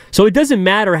Baltimore. So it doesn't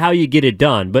matter how you get it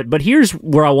done. But here's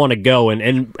where I want to go,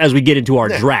 and as we get into our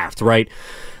draft, right?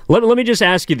 Let me just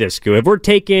ask you this, Goo. If we're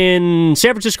taking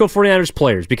San Francisco 49ers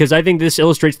players, because I think this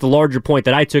illustrates the larger point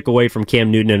that I took away from Cam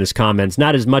Newton and his comments,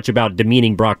 not as much about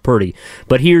demeaning Brock Purdy,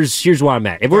 but here's where I'm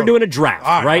at. If we're doing a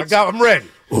draft, right? I'm ready.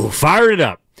 Ooh, fire it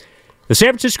up. The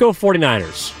San Francisco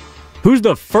 49ers, who's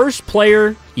the first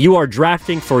player you are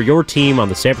drafting for your team on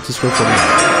the San Francisco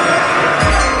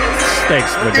 49ers?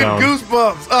 Thanks, Miguel.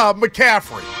 Goosebumps.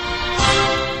 McCaffrey.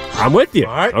 I'm with you.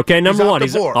 All right. Okay, number one.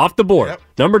 He's off the board. Yep.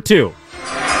 Number two.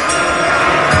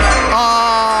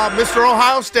 Mr.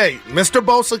 Ohio State. Mr.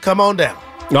 Bosa, come on down.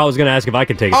 I was going to ask if I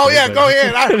could take it. Oh, yeah, go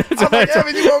ahead. I'm like,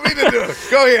 Evan, you want me to do it?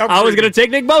 Go ahead. I was going to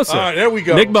take Nick Bosa. All right, there we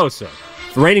go. Nick Bosa.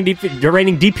 Reigning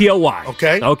DPOY.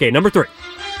 Okay. Okay, number three.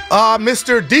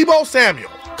 Mr. Deebo Samuel.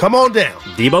 Come on down.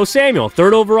 Deebo Samuel,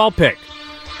 3rd overall pick.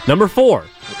 Number 4.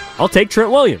 I'll take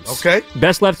Trent Williams. Okay.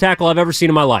 Best left tackle I've ever seen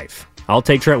in my life. I'll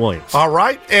take Trent Williams. All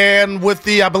right. And with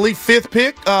the, I believe, 5th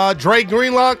pick, Dre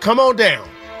Greenlaw, come on down.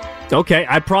 Okay.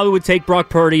 I probably would take Brock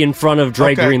Purdy in front of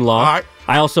Dre Greenlaw. All right.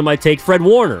 I also might take Fred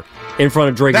Warner in front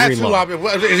of Dre Greenlaw.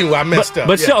 Anyway, I messed up.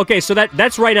 But still, okay, so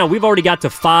that's right now. We've already got to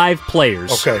 5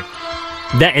 players. Okay.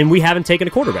 And we haven't taken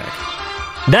a quarterback.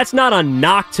 That's not a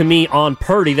knock to me on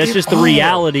Purdy. That's just the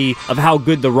reality of how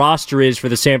good the roster is for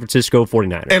the San Francisco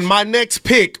 49ers. And my next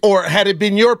pick, or had it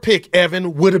been your pick,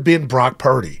 Evan, would have been Brock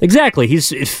Purdy. Exactly.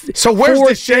 So where's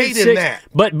the shade in that?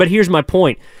 But here's my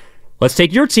point. Let's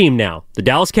take your team now, the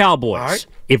Dallas Cowboys. All right.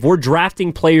 If we're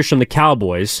drafting players from the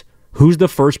Cowboys, who's the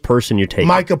first person you're taking?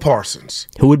 Micah Parsons.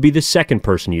 Who would be the second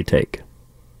person you take?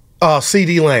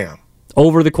 CeeDee Lamb.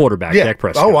 Over the quarterback, Dak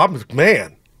Prescott. Oh,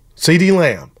 CeeDee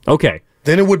Lamb. Okay.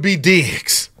 Then it would be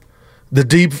Diggs, the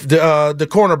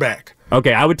cornerback.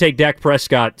 Okay, I would take Dak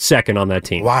Prescott second on that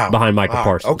team. Wow. Behind Micah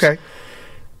Parsons. Okay.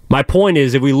 My point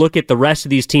is, if we look at the rest of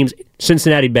these teams,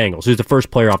 Cincinnati Bengals, who's the first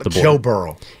player off the board? Joe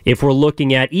Burrow. If we're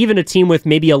looking at even a team with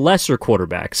maybe a lesser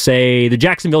quarterback, say the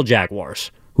Jacksonville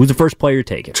Jaguars, who's the first player you're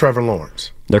taking? Trevor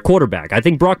Lawrence. Their quarterback. I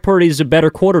think Brock Purdy is a better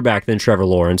quarterback than Trevor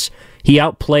Lawrence. He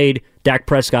outplayed Dak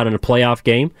Prescott in a playoff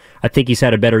game. I think he's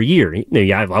had a better year.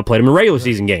 I outplayed him in a regular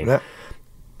season game. Yeah.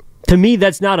 To me,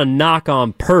 that's not a knock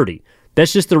on Purdy.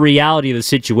 That's just the reality of the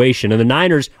situation. And the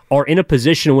Niners are in a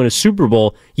position to win a Super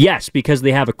Bowl, yes, because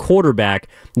they have a quarterback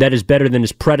that is better than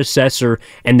his predecessor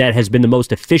and that has been the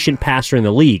most efficient passer in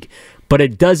the league. But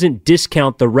it doesn't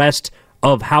discount the rest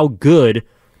of how good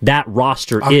that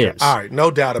roster is. All right, no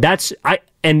doubt about it.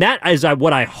 And that is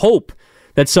what I hope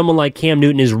that someone like Cam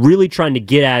Newton is really trying to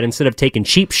get at instead of taking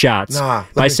cheap shots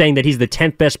by saying that he's the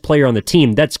 10th best player on the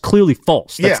team. That's clearly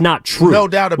false. That's not true. No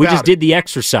doubt about it. We just did the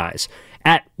exercise.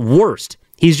 At worst,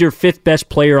 he's your 5th best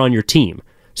player on your team.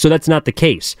 So that's not the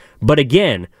case. But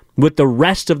again, with the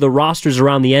rest of the rosters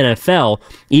around the NFL,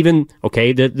 even,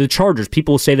 the Chargers,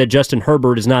 people say that Justin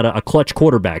Herbert is not a clutch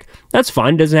quarterback. That's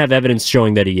fine. Doesn't have evidence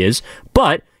showing that he is.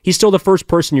 But he's still the first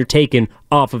person you're taking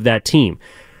off of that team.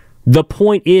 The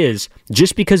point is,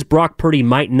 just because Brock Purdy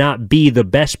might not be the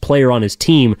best player on his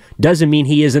team doesn't mean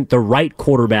he isn't the right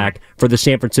quarterback for the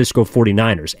San Francisco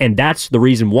 49ers. And that's the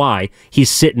reason why he's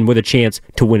sitting with a chance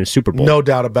to win a Super Bowl. No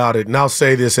doubt about it. And I'll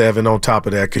say this, Evan, on top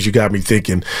of that, because you got me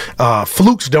thinking,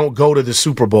 flukes don't go to the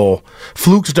Super Bowl.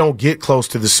 Flukes don't get close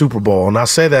to the Super Bowl. And I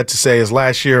say that to say is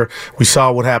last year we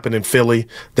saw what happened in Philly.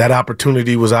 That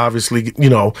opportunity was obviously,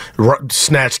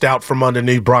 snatched out from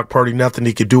underneath Brock Purdy. Nothing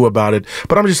he could do about it.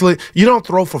 But I'm just you don't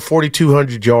throw for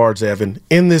 4,200 yards, Evan,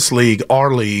 in this league,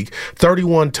 our league,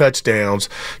 31 touchdowns,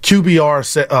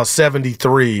 QBR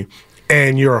 73,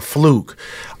 and you're a fluke.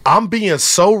 I'm being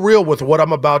so real with what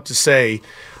I'm about to say.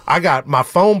 I got my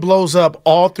phone blows up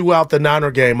all throughout the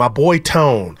Niner game. My boy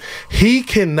Tone, he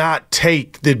cannot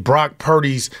take that Brock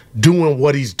Purdy's doing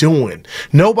what he's doing.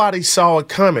 Nobody saw it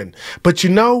coming. But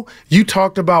you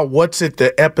talked about what's at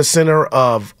the epicenter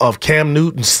of Cam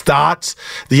Newton's thoughts,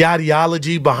 the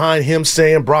ideology behind him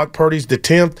saying Brock Purdy's the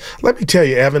 10th. Let me tell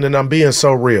you, Evan, and I'm being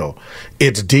so real.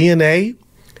 It's DNA.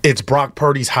 It's Brock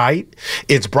Purdy's height.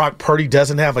 It's Brock Purdy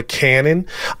doesn't have a cannon.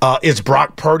 It's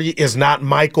Brock Purdy is not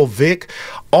Michael Vick.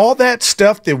 All that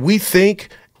stuff that we think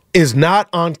is not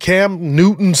on Cam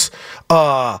Newton's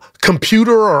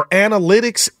computer or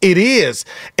analytics, it is.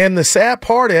 And the sad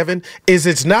part, Evan, is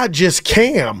it's not just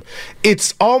Cam.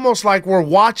 It's almost like we're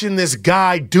watching this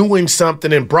guy doing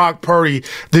something in Brock Purdy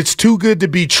that's too good to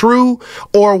be true,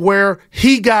 or where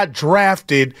he got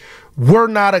drafted, we're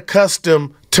not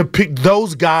accustomed to pick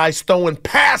those guys throwing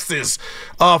passes,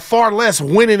 far less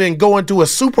winning and going to a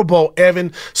Super Bowl,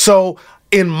 Evan. So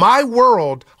in my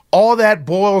world, all that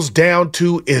boils down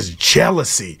to is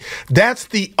jealousy. That's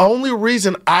the only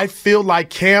reason I feel like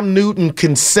Cam Newton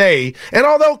can say, and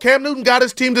although Cam Newton got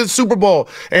his team to the Super Bowl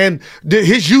and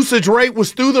his usage rate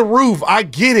was through the roof, I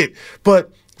get it, but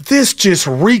this just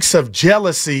reeks of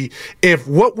jealousy. If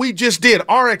what we just did,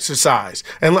 our exercise,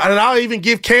 and I'll even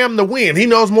give Cam the win. He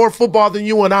knows more football than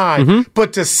you and I. Mm-hmm.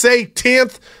 But to say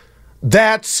 10th,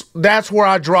 that's where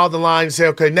I draw the line and say,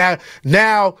 okay,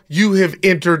 now you have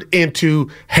entered into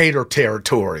hater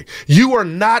territory. You are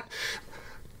not.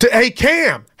 Hey,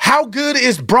 Cam, how good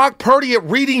is Brock Purdy at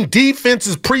reading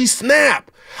defenses pre-snap?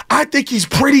 I think he's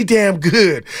pretty damn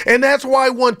good. And that's why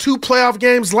he won 2 playoff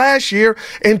games last year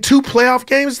and 2 playoff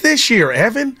games this year,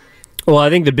 Evan. Well, I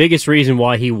think the biggest reason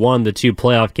why he won the 2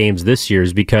 playoff games this year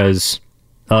is because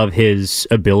of his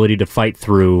ability to fight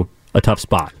through a tough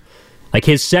spot. Like,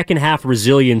 his second half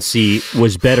resiliency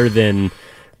was better than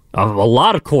a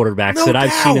lot of quarterbacks that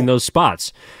I've seen in those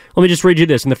spots. Let me just read you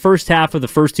this. In the first half of the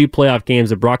first 2 playoff games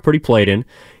that Brock Purdy played in,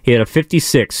 he had a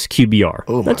 56 QBR.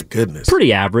 Oh, my goodness.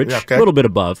 Pretty average, okay. A little bit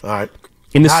above. All right.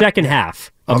 In the second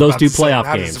half of those 2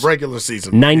 playoff games, regular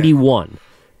season, 91. Yeah.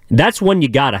 That's when you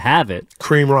got to have it.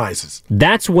 Cream rises.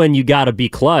 That's when you got to be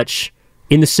clutch.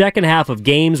 In the second half of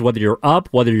games, whether you're up,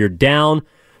 whether you're down,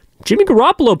 Jimmy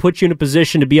Garoppolo put you in a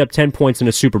position to be up 10 points in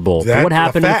a Super Bowl. What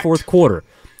happened in the fourth quarter?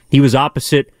 He was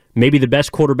opposite maybe the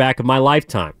best quarterback of my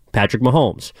lifetime, Patrick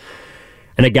Mahomes,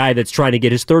 and a guy that's trying to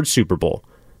get his 3rd Super Bowl.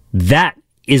 That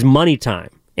is money time.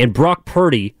 And Brock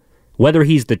Purdy, whether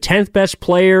he's the 10th best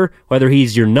player, whether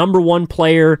he's your number 1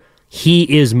 player, he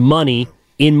is money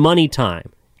in money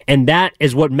time. And that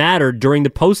is what mattered during the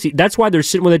postseason. That's why they're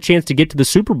sitting with a chance to get to the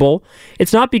Super Bowl.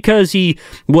 It's not because he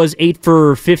was 8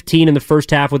 for 15 in the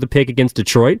first half with a pick against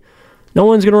Detroit. No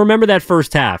one's going to remember that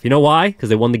first half. You know why? Because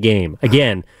they won the game.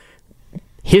 Again,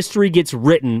 history gets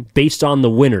written based on the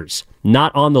winners,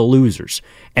 not on the losers.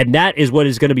 And that is what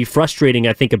is going to be frustrating,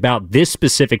 I think, about this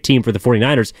specific team for the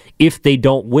 49ers if they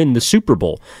don't win the Super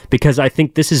Bowl. Because I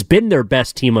think this has been their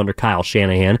best team under Kyle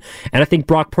Shanahan. And I think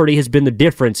Brock Purdy has been the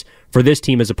difference for this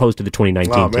team as opposed to the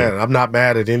 2019 team. Oh, man, I'm not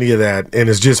mad at any of that. And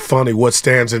it's just funny what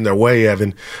stands in their way,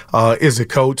 Evan, is a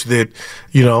coach that,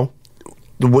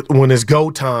 when it's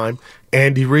go time,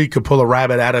 Andy Reid could pull a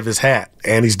rabbit out of his hat,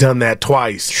 and he's done that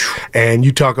twice. And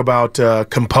you talk about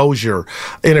composure.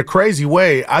 In a crazy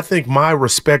way, I think my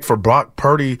respect for Brock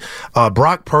Purdy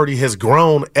has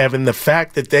grown, Evan. The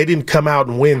fact that they didn't come out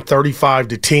and win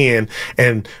 35-10,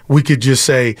 and we could just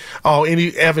say,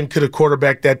 Evan could have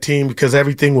quarterbacked that team because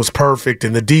everything was perfect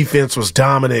and the defense was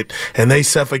dominant and they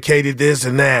suffocated this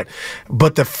and that.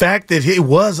 But the fact that it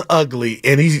was ugly,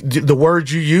 and the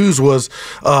word you used was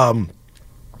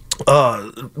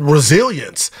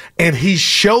resilience, and he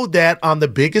showed that on the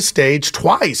biggest stage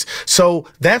twice. So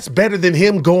that's better than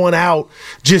him going out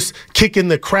just kicking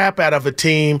the crap out of a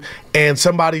team and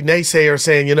somebody naysayer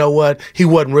saying, you know what, he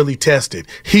wasn't really tested.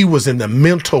 He was in the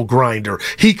mental grinder.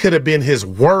 He could have been his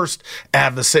worst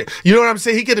adversary. You know what I'm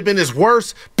saying? He could have been his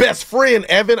worst best friend,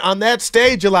 Evan, on that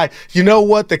stage. You're like, you know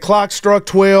what, the clock struck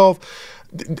 12.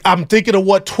 I'm thinking of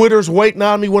what Twitter's waiting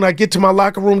on me when I get to my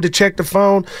locker room to check the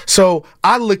phone. So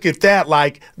I look at that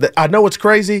like, I know it's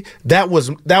crazy. That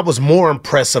was more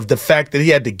impressive, the fact that he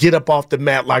had to get up off the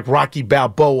mat like Rocky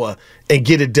Balboa and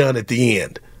get it done at the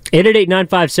end.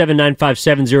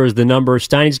 888-957-9570 is the number.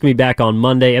 Steiny's going to be back on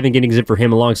Monday. Evan Giddings in for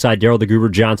him alongside Daryl the Guru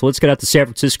Johnson. Let's get out to San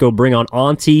Francisco, bring on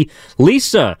Auntie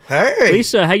Lisa. Hey.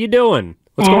 Lisa, how you doing?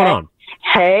 What's going on?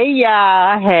 Hey,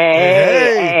 y'all.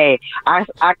 Hey.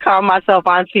 I call myself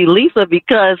Auntie Lisa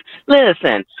because,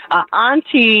 listen,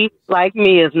 auntie like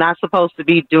me is not supposed to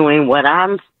be doing what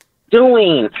I'm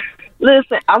doing.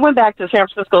 Listen, I went back to San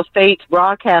Francisco State's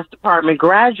broadcast department,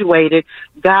 graduated,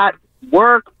 got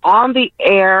work on the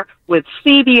air with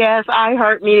CBS,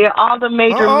 iHeartMedia, all the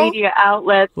major media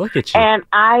outlets. Look at you. And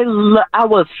I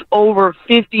was over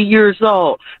 50 years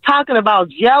old. Talking about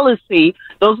jealousy,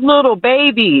 those little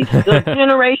babies, the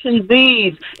Generation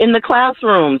Zs in the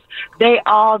classrooms, they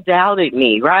all doubted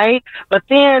me, right? But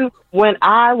then when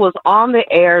I was on the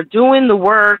air doing the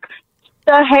work,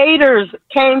 the haters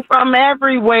came from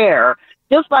everywhere.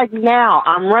 Just like now,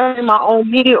 I'm running my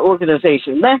own media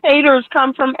organization. The haters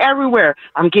come from everywhere.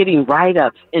 I'm getting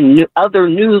write-ups in other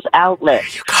news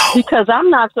outlets because I'm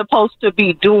not supposed to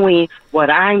be doing what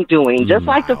I'm doing. Just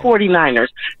like the 49ers.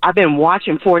 I've been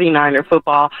watching 49er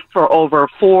football for over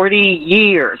 40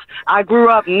 years. I grew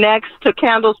up next to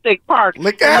Candlestick Park in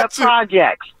the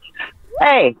projects.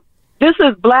 Hey, this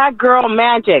is black girl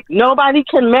magic. Nobody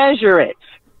can measure it.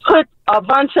 Put a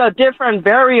bunch of different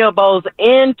variables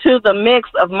into the mix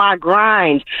of my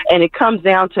grind, and it comes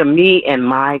down to me and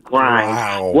my grind.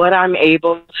 Wow. What I'm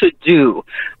able to do,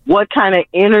 what kind of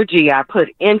energy I put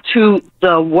into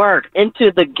the work,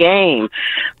 into the game.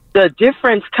 The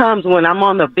difference comes when I'm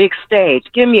on the big stage.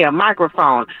 Give me a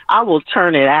microphone, I will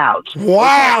turn it out.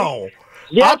 Wow.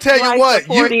 Okay? I'll tell you what,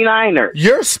 the 49ers.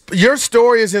 Your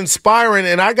story is inspiring,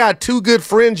 and I got two good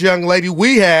friends, young lady.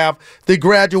 We have the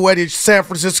graduated San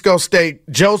Francisco State,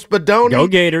 Joe Spadoni, Go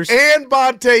Gators, and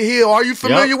Bonte Hill. Are you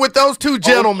familiar with those two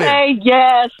gentlemen? Okay,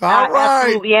 yes, I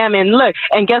absolutely am. And look,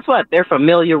 and guess what? They're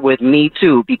familiar with me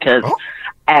too, because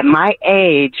at my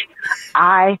age,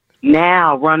 I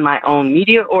now run my own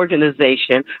media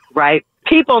organization, right?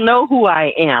 People know who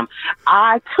I am.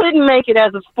 I couldn't make it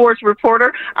as a sports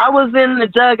reporter. I was in the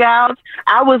dugouts.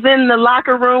 I was in the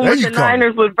locker room with the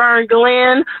Niners with Vern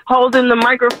Glenn, holding the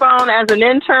microphone as an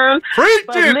intern.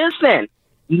 But listen,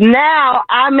 now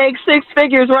I make six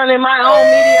figures running my own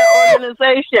media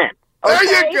organization. Okay?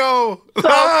 There you go.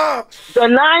 So the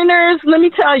Niners, let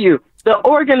me tell you, the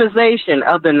organization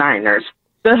of the Niners,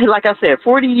 like I said,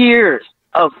 40 years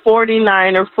of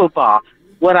 49er football.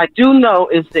 What I do know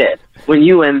is this: when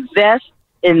you invest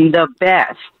in the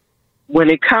best, when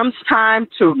it comes time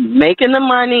to making the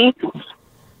money,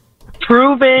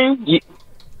 proving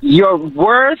your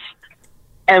worth,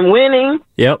 and winning,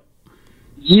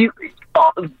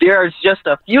 there's just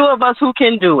a few of us who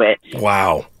can do it.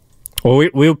 Wow.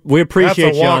 Well, we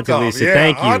appreciate you, Auntie Lisa. Yeah,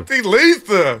 thank you. Auntie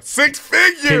Lisa, 6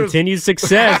 figures. Continued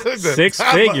success, 6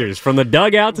 figures. From the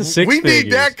dugout to 6 figures. We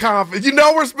need that confidence. You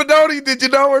know her, Spadoni? Did you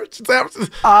know her?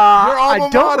 I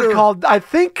don't recall. I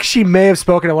think she may have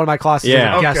spoken at one of my classes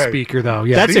as a guest speaker, though.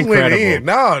 Yeah. That's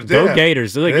incredible. Go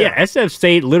Gators. Look, SF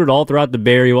State littered all throughout the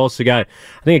Bay. You also got,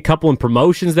 I think, a couple in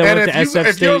promotions that went to SF State.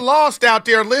 If you're lost out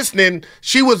there listening,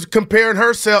 she was comparing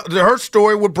her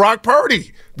story with Brock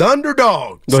Purdy, the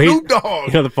underdog, Snoop Dogg.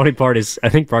 You know, the funny part is, I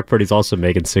think Brock Purdy's also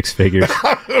making 6 figures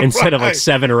instead of like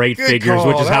 7 or 8 figures,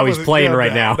 which is how he's playing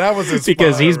right now. That was inspiring.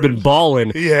 Because he's been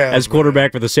balling as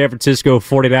quarterback for the San Francisco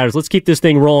 49ers. Let's keep this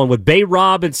thing rolling with Bay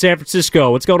Rob in San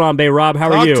Francisco. What's going on, Bay Rob?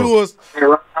 How are you? Talk to us.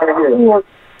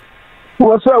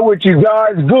 What's up with you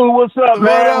guys? Good. What's up,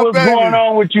 man? What's going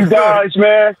on with you guys,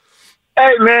 man?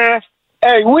 Hey, man.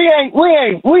 Hey, we ain't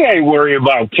worried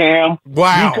about Cam.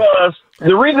 Wow. Because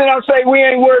the reason I say we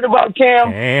ain't worried about Cam,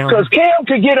 because Cam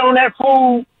could get on that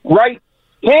fool right.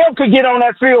 Cam could get on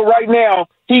that field right now.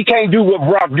 He can't do what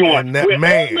Brock doing. With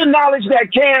all the knowledge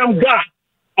that Cam got,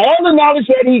 all the knowledge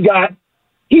that he got,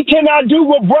 he cannot do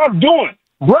what Brock doing.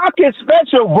 Brock is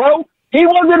special, bro. He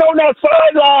wasn't on that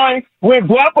sideline with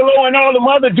Garoppolo and all them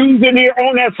other dudes in here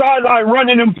on that sideline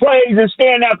running them plays and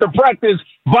staying after practice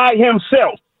by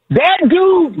himself. That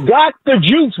dude got the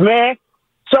juice, man.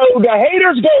 So the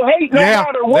haters go hate no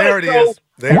matter what. There it is.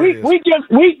 We just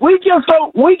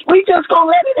gonna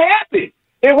let it happen.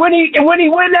 And when he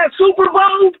win that Super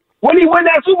Bowl,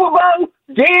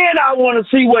 then I want to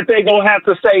see what they gonna have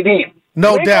to say then.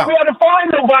 No doubt. We got to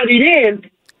find nobody then.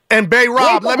 And Bay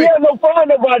Rob, let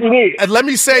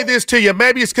me say this to you.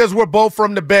 Maybe it's because we're both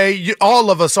from the Bay.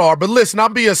 All of us are. But listen,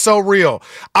 I'm being so real.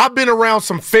 I've been around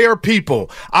some fair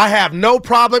people. I have no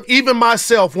problem, even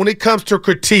myself, when it comes to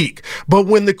critique. But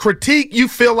when the critique you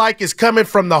feel like is coming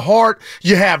from the heart,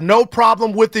 you have no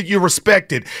problem with it. You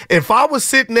respect it. If I was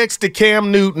sitting next to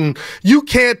Cam Newton, you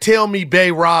can't tell me,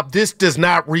 Bay Rob, this does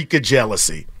not reek of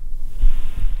jealousy.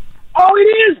 Oh, it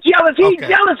is jealous. He's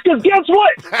jealous because guess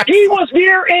what? He was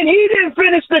here and he didn't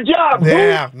finish the job.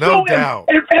 Yeah, no doubt.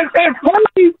 If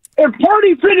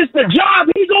Purdy finished the job,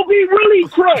 he's gonna be really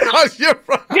crushed. You're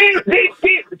right. Then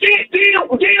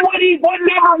what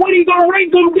he gonna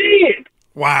rank him then?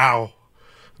 Wow.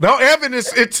 No, Evan,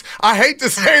 it's. I hate to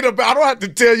say it, I don't have to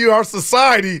tell you our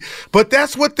society, but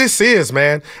that's what this is,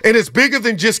 man. And it's bigger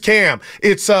than just Cam.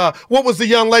 It's what was the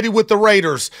young lady with the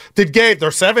Raiders that gave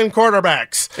their 7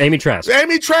 quarterbacks? Amy Trask.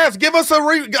 Amy Trask, give us the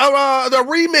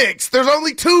remix. There's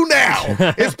only 2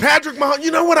 now. It's Patrick Mahomes. You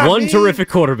know what I mean? One terrific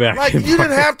quarterback. Like, you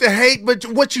didn't have to hate, but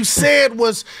what you said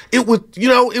was it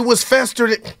was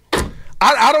festered.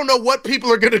 I don't know what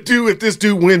people are going to do if this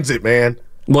dude wins it, man.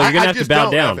 Well, you're going to have to bow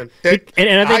down. And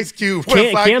I think Ice Cube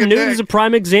Cam Newton's a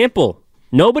prime example.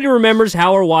 Nobody remembers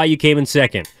how or why you came in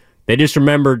second. They just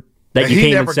remembered that you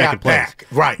came in second place. Back.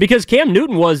 Right. Because Cam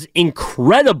Newton was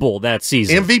incredible that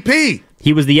season. MVP.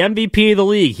 He was the MVP of the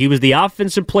league. He was the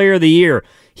Offensive Player of the Year.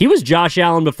 He was Josh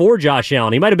Allen before Josh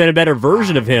Allen. He might have been a better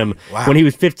version of him when he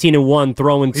was 15-1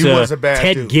 throwing to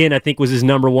Ted Ginn, I think was his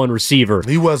number 1 receiver.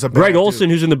 He was a bad Greg Olsen,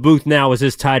 who's in the booth now, was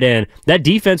his tight end. That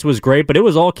defense was great, but it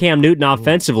was all Cam Newton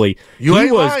offensively. He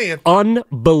was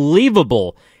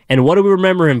unbelievable. And what do we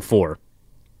remember him for?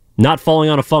 Not falling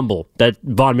on a fumble, that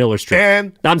Von Miller streak.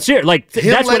 And I'm serious. Like,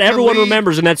 that's what everyone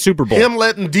remembers in that Super Bowl. Him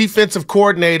letting defensive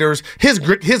coordinators,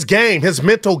 his game, his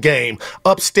mental game,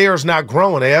 upstairs not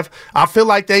growing, Ev. I feel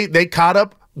like they caught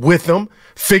up with him,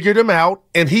 figured him out,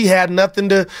 and he had nothing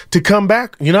to come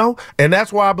back, you know? And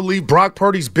that's why I believe Brock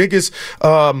Purdy's biggest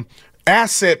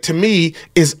asset to me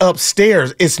is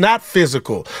upstairs. It's not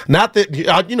physical. Not that,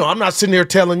 I'm not sitting there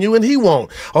telling you, and he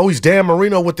won't. Oh, he's Dan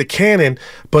Marino with the cannon,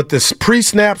 but this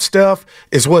pre-snap stuff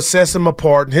is what sets him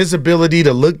apart, and his ability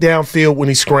to look downfield when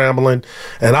he's scrambling.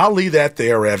 And I'll leave that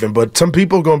there, Evan, but some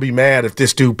people are going to be mad if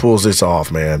this dude pulls this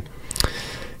off, man.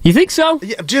 You think so?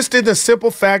 Yeah, just in the simple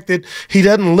fact that he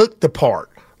doesn't look the part.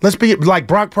 Let's be like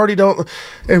Brock Purdy don't.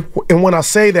 And when I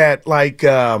say that, like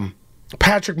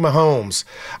Patrick Mahomes,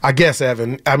 I guess,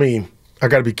 Evan, I mean, I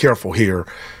got to be careful here.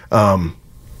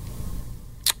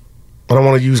 I don't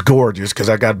want to use gorgeous because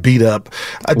I got beat up.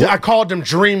 I called him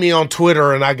dreamy on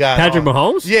Twitter, and I got Patrick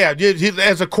Mahomes. Yeah,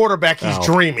 as a quarterback, he's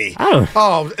dreamy.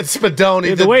 It's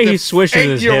Spadoni. The way he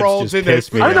swishes his hips just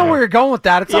pissed me I don't know where you're going with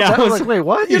that. It's I was like, wait,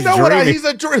 what? You know what? He's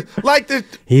a dream.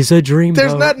 He's a dream.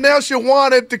 There's nothing else you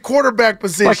want at the quarterback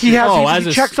position. Like he has,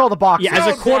 he checks all the boxes. Yeah,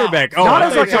 as a quarterback. Not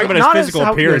as talking about his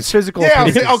physical appearance. Physical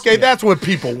appearance. Okay, that's what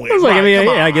people win. I was like,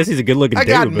 I guess he's a good-looking dude.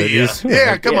 I got Mia.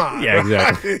 Yeah, come on. Yeah,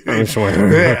 exactly. I'm sure.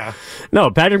 Yeah. No,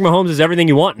 Patrick Mahomes is everything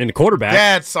you want in a quarterback.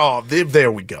 That's all.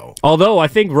 There we go. Although I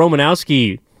think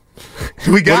Romanowski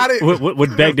we got it.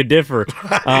 Would beg to differ.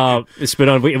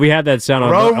 We have that sound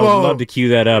on. I would love to cue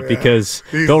that up because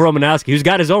Bill Romanowski, who's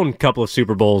got his own couple of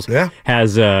Super Bowls,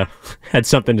 has had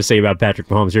something to say about Patrick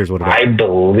Mahomes. Here's what it is. I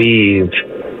believe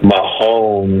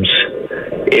Mahomes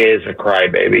is a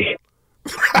crybaby.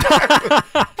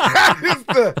 That is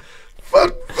the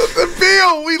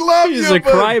Bill, we love you. He's a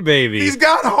crybaby. He's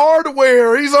got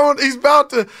hardware. He's about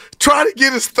to try to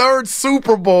get his 3rd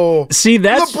Super Bowl. See,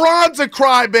 that's LeBron's a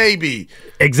crybaby.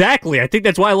 Exactly. I think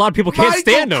that's why a lot of people can't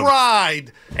stand him.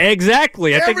 Cried.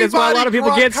 Exactly. I think that's why a lot of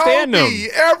people can't stand him.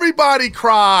 Everybody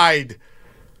cried.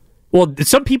 Well,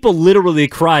 some people literally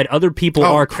cried. Other people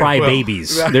are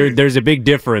crybabies. There's a big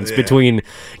difference between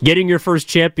getting your first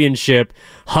championship,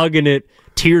 hugging it,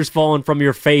 tears falling from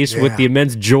your face with the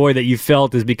immense joy that you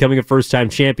felt as becoming a first-time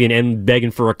champion and begging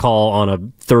for a call on a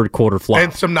third-quarter flop.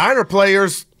 And some Niner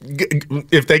players,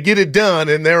 if they get it done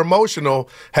and they're emotional,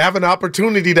 have an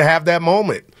opportunity to have that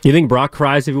moment. You think Brock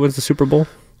cries if he wins the Super Bowl?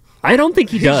 I don't think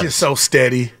he does. He's just so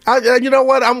steady. You know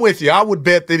what? I'm with you. I would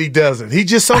bet that he doesn't. He's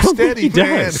just so steady,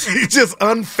 man. He's just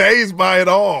unfazed by it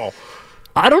all.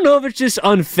 I don't know if it's just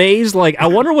unfazed. Like, I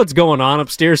wonder what's going on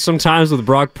upstairs sometimes with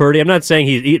Brock Purdy. I'm not saying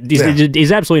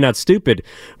he's absolutely not stupid,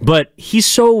 but he's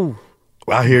so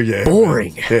I hear you.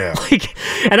 Boring. Yeah.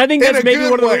 And I think that's maybe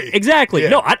one of the exactly. Yeah.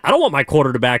 No, I don't want my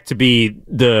quarterback to be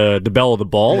the belle of the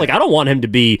ball. Yeah. Like, I don't want him to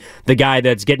be the guy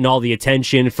that's getting all the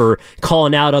attention for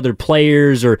calling out other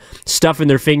players or stuffing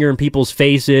their finger in people's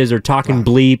faces or talking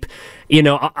bleep. You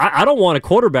know, I don't want a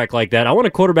quarterback like that. I want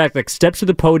a quarterback that steps to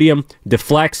the podium,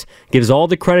 deflects, gives all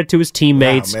the credit to his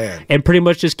teammates, and pretty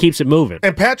much just keeps it moving.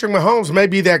 And Patrick Mahomes may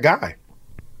be that guy.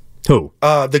 Who?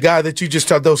 The guy that you just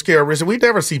talked, those characteristics. We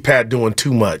never see Pat doing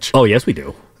too much. Oh, yes, we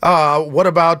do. What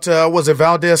about, was it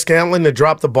Valdez Scantling that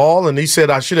dropped the ball and he said,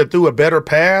 I should have threw a better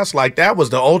pass? Like, that was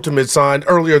the ultimate sign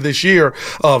earlier this year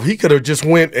of he could have just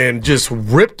went and just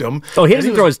ripped him. Oh, he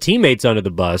doesn't throw his teammates under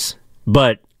the bus,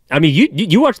 but... I mean,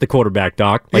 you watch the quarterback,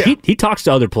 Doc. Like he talks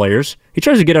to other players. He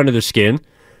tries to get under their skin.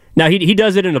 Now, he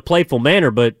does it in a playful manner,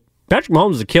 but Patrick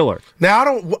Mahomes is a killer.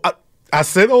 Now, I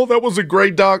said, oh, that was a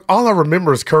great dog. All I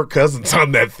remember is Kirk Cousins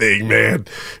on that thing, man.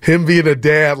 Him being a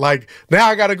dad. Like, now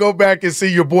I got to go back and see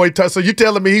your boy. So you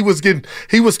telling me he was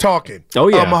talking? Oh,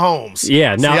 yeah. Mahomes.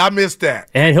 Yeah. Now, see, I missed that.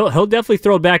 And he'll definitely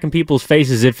throw it back in people's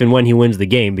faces if and when he wins the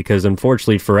game, because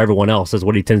unfortunately for everyone else, that's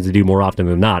what he tends to do more often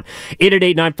than not.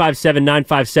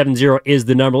 888-957-9570 is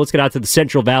the number. Let's get out to the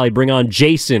Central Valley. Bring on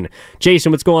Jason.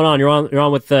 Jason, what's going on? You're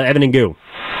on with Evan and Goo.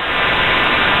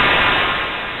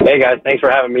 Hey guys, thanks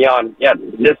for having me on. Yeah,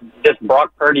 this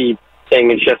Brock Purdy thing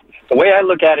is just, the way I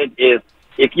look at it is,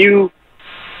 if you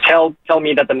tell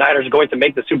me that the Niners are going to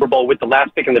make the Super Bowl with the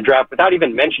last pick in the draft without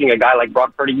even mentioning a guy like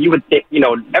Brock Purdy, you would think,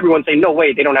 everyone say, no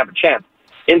way, they don't have a chance.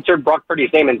 Insert Brock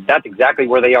Purdy's name, and that's exactly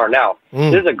where they are now.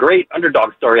 This is a great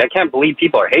underdog story. I can't believe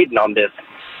people are hating on this.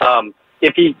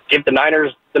 If the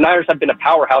Niners have been a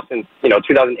powerhouse since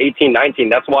 2018-19,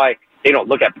 that's why they don't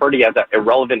look at Purdy as a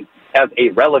relevant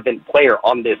player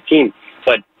on this team.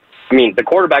 But I mean, the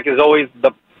quarterback is always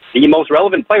the most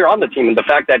relevant player on the team, and the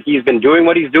fact that he's been doing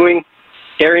what he's doing,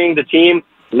 carrying the team,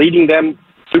 leading them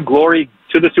to glory,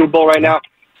 to the Super Bowl right now,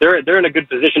 they're in a good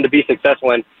position to be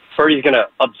successful, and Purdy's going to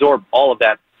absorb all of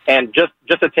that. And just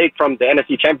a take from the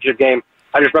NFC Championship game,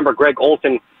 I just remember Greg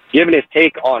Olsen giving his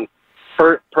take on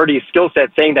Purdy's skill set,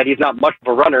 saying that he's not much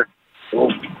of a runner.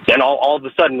 Then all of a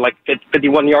sudden, like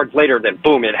 51 yards later, then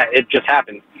boom, it just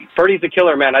happened. Purdy's a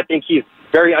killer, man. I think he's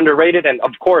very underrated, and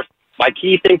of course, my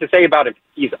key thing to say about him,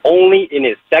 he's only in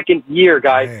his second year,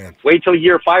 guys. Man. Wait till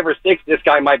year 5 or 6, this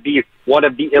guy might be one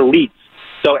of the elites.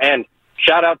 So, and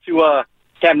shout out to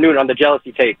Cam Newton on the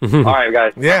jealousy tape. All right,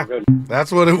 guys. Yeah,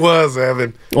 that's what it was,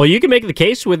 Evan. Well, you can make the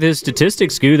case with his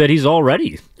statistics, Goo, that he's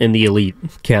already in the elite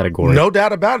category. No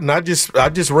doubt about it. And I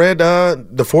just read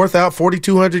the fourth out,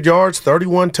 4,200 yards,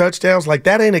 31 touchdowns. Like,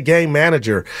 that ain't a game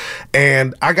manager.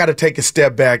 And I got to take a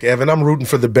step back, Evan. I'm rooting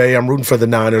for the Bay. I'm rooting for the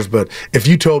Niners. But if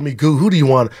you told me, Goo,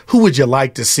 who would you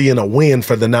like to see in a win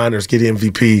for the Niners get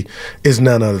MVP, is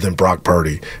none other than Brock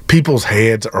Purdy. People's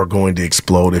heads are going to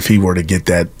explode if he were to get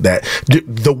that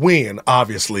the win,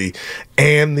 obviously,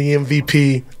 and the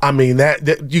MVP. I mean,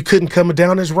 that you couldn't come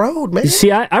down his road, man. You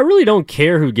see, I really don't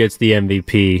care who gets the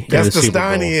MVP. That's the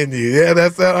Steiny in you. Yeah,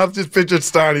 I've just pictured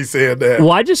Steiny saying that.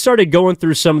 Well, I just started going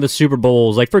through some of the Super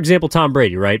Bowls, like, for example, Tom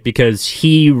Brady, right? Because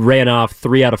he ran off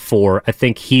 3 out of 4. I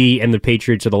think he and the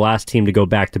Patriots are the last team to go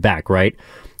back-to-back, right?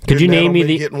 Could you name me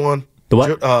the... get one? The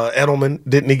what? Edelman,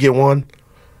 didn't he get one?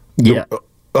 Yeah.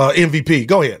 MVP,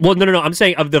 go ahead. Well, no. I'm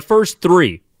saying of the first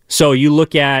 3. So you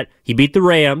look at, he beat the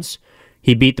Rams,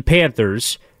 he beat the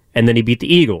Panthers, and then he beat the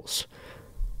Eagles.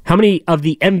 How many of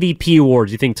the MVP awards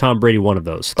do you think Tom Brady won of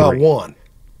those 3? 1.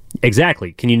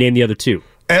 Exactly. Can you name the other 2?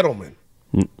 Edelman.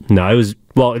 No, it was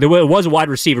a wide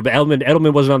receiver, but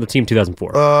Edelman wasn't on the team in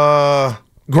 2004.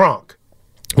 Gronk.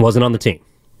 Wasn't on the team.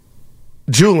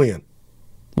 Julian.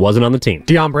 Wasn't on the team.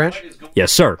 Deion Branch?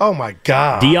 Yes, sir. Oh, my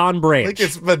God. Deion Branch.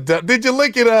 Did you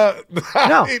look it up?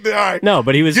 No. All right. No,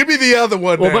 but he was... Give me the other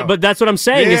one now. But that's what I'm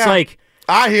saying. Yeah. It's like...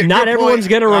 Not everyone's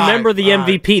going to remember the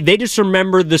MVP. They just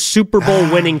remember the Super Bowl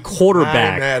winning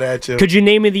quarterback. I'm mad at you. Could you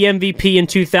name me the MVP in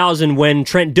 2000 when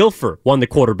Trent Dilfer won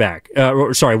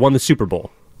the won the Super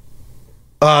Bowl?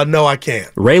 No, I can't.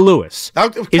 Ray Lewis.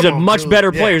 He's a much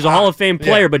better player. Yeah. He's a Hall of Fame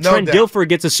player, but Trent Dilfer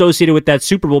gets associated with that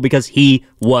Super Bowl because he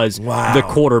was the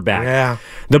quarterback. Yeah.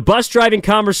 The bus driving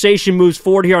conversation moves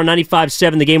forward here on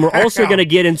 95.7 The Game. We're also going to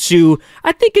get into,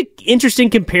 I think, an interesting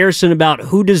comparison about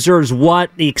who deserves what,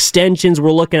 the extensions.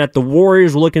 We're looking at the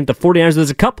Warriors. We're looking at the 49ers.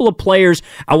 There's a couple of players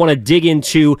I want to dig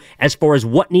into as far as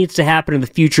what needs to happen in the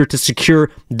future to secure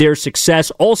their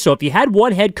success. Also, if you had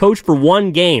one head coach for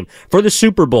one game for the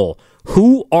Super Bowl,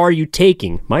 who are you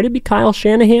taking? Might it be Kyle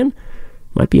Shanahan?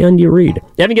 Might be Andy Reid.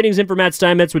 Evan Giddings in for Matt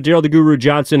Steinmetz with Daryl the Guru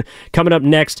Johnson. Coming up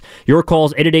next, your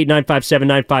calls,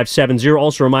 888-957-9570.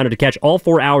 Also a reminder to catch all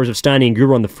 4 hours of Steiny and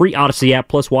Guru on the free Odyssey app,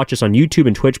 plus watch us on YouTube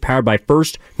and Twitch, powered by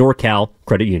First NorCal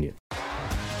Credit Union.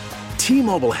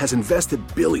 T-Mobile has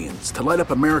invested billions to light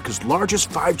up America's largest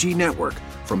 5G network,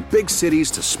 from big cities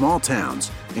to small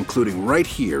towns, including right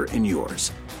here in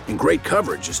yours. And great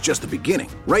coverage is just the beginning.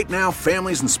 Right now,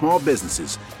 families and small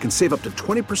businesses can save up to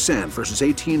 20% versus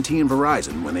AT&T and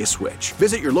Verizon when they switch.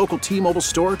 Visit your local T-Mobile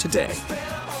store today.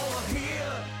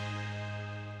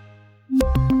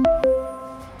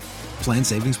 Plan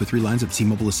savings with 3 lines of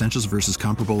T-Mobile Essentials versus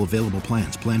comparable available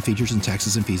plans. Plan features and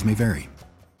taxes and fees may vary.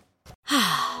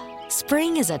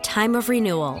 Spring is a time of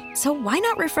renewal, so why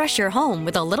not refresh your home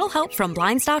with a little help from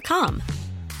Blinds.com?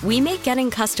 We make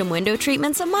getting custom window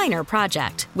treatments a minor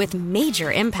project with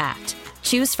major impact.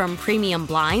 Choose from premium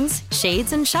blinds,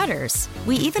 shades, and shutters.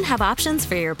 We even have options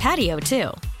for your patio, too.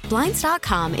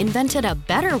 Blinds.com invented a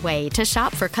better way to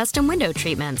shop for custom window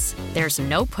treatments. There's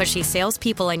no pushy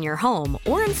salespeople in your home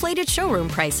or inflated showroom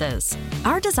prices.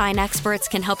 Our design experts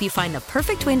can help you find the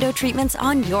perfect window treatments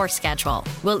on your schedule.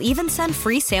 We'll even send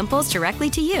free samples directly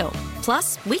to you.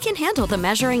 Plus, we can handle the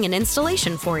measuring and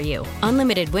installation for you.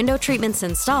 Unlimited window treatments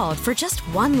installed for just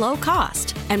one low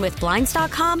cost. And with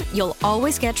Blinds.com, you'll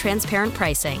always get transparent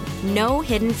pricing. No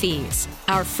hidden fees.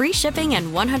 Our free shipping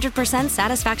and 100%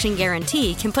 satisfaction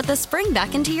guarantee can put the spring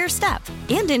back into your step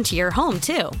and into your home,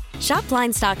 too. Shop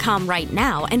Blinds.com right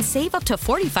now and save up to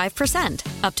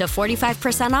 45%. Up to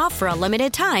 45% off for a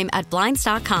limited time at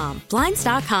Blinds.com.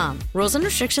 Blinds.com. Rules and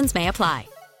restrictions may apply.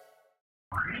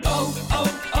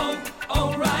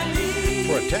 O'Reilly.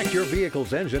 Protect your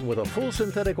vehicle's engine with a full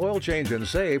synthetic oil change and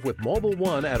save with Mobile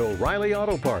One at O'Reilly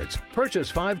Auto Parts.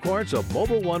 Purchase 5 quarts of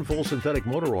Mobile One full synthetic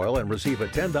motor oil and receive a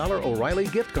 $10 O'Reilly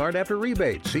gift card after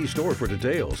rebate. See store for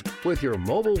details. With your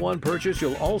Mobile One purchase,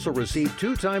 you'll also receive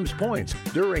 2 times points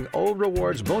during O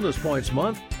Rewards Bonus Points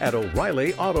Month at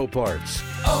O'Reilly Auto Parts.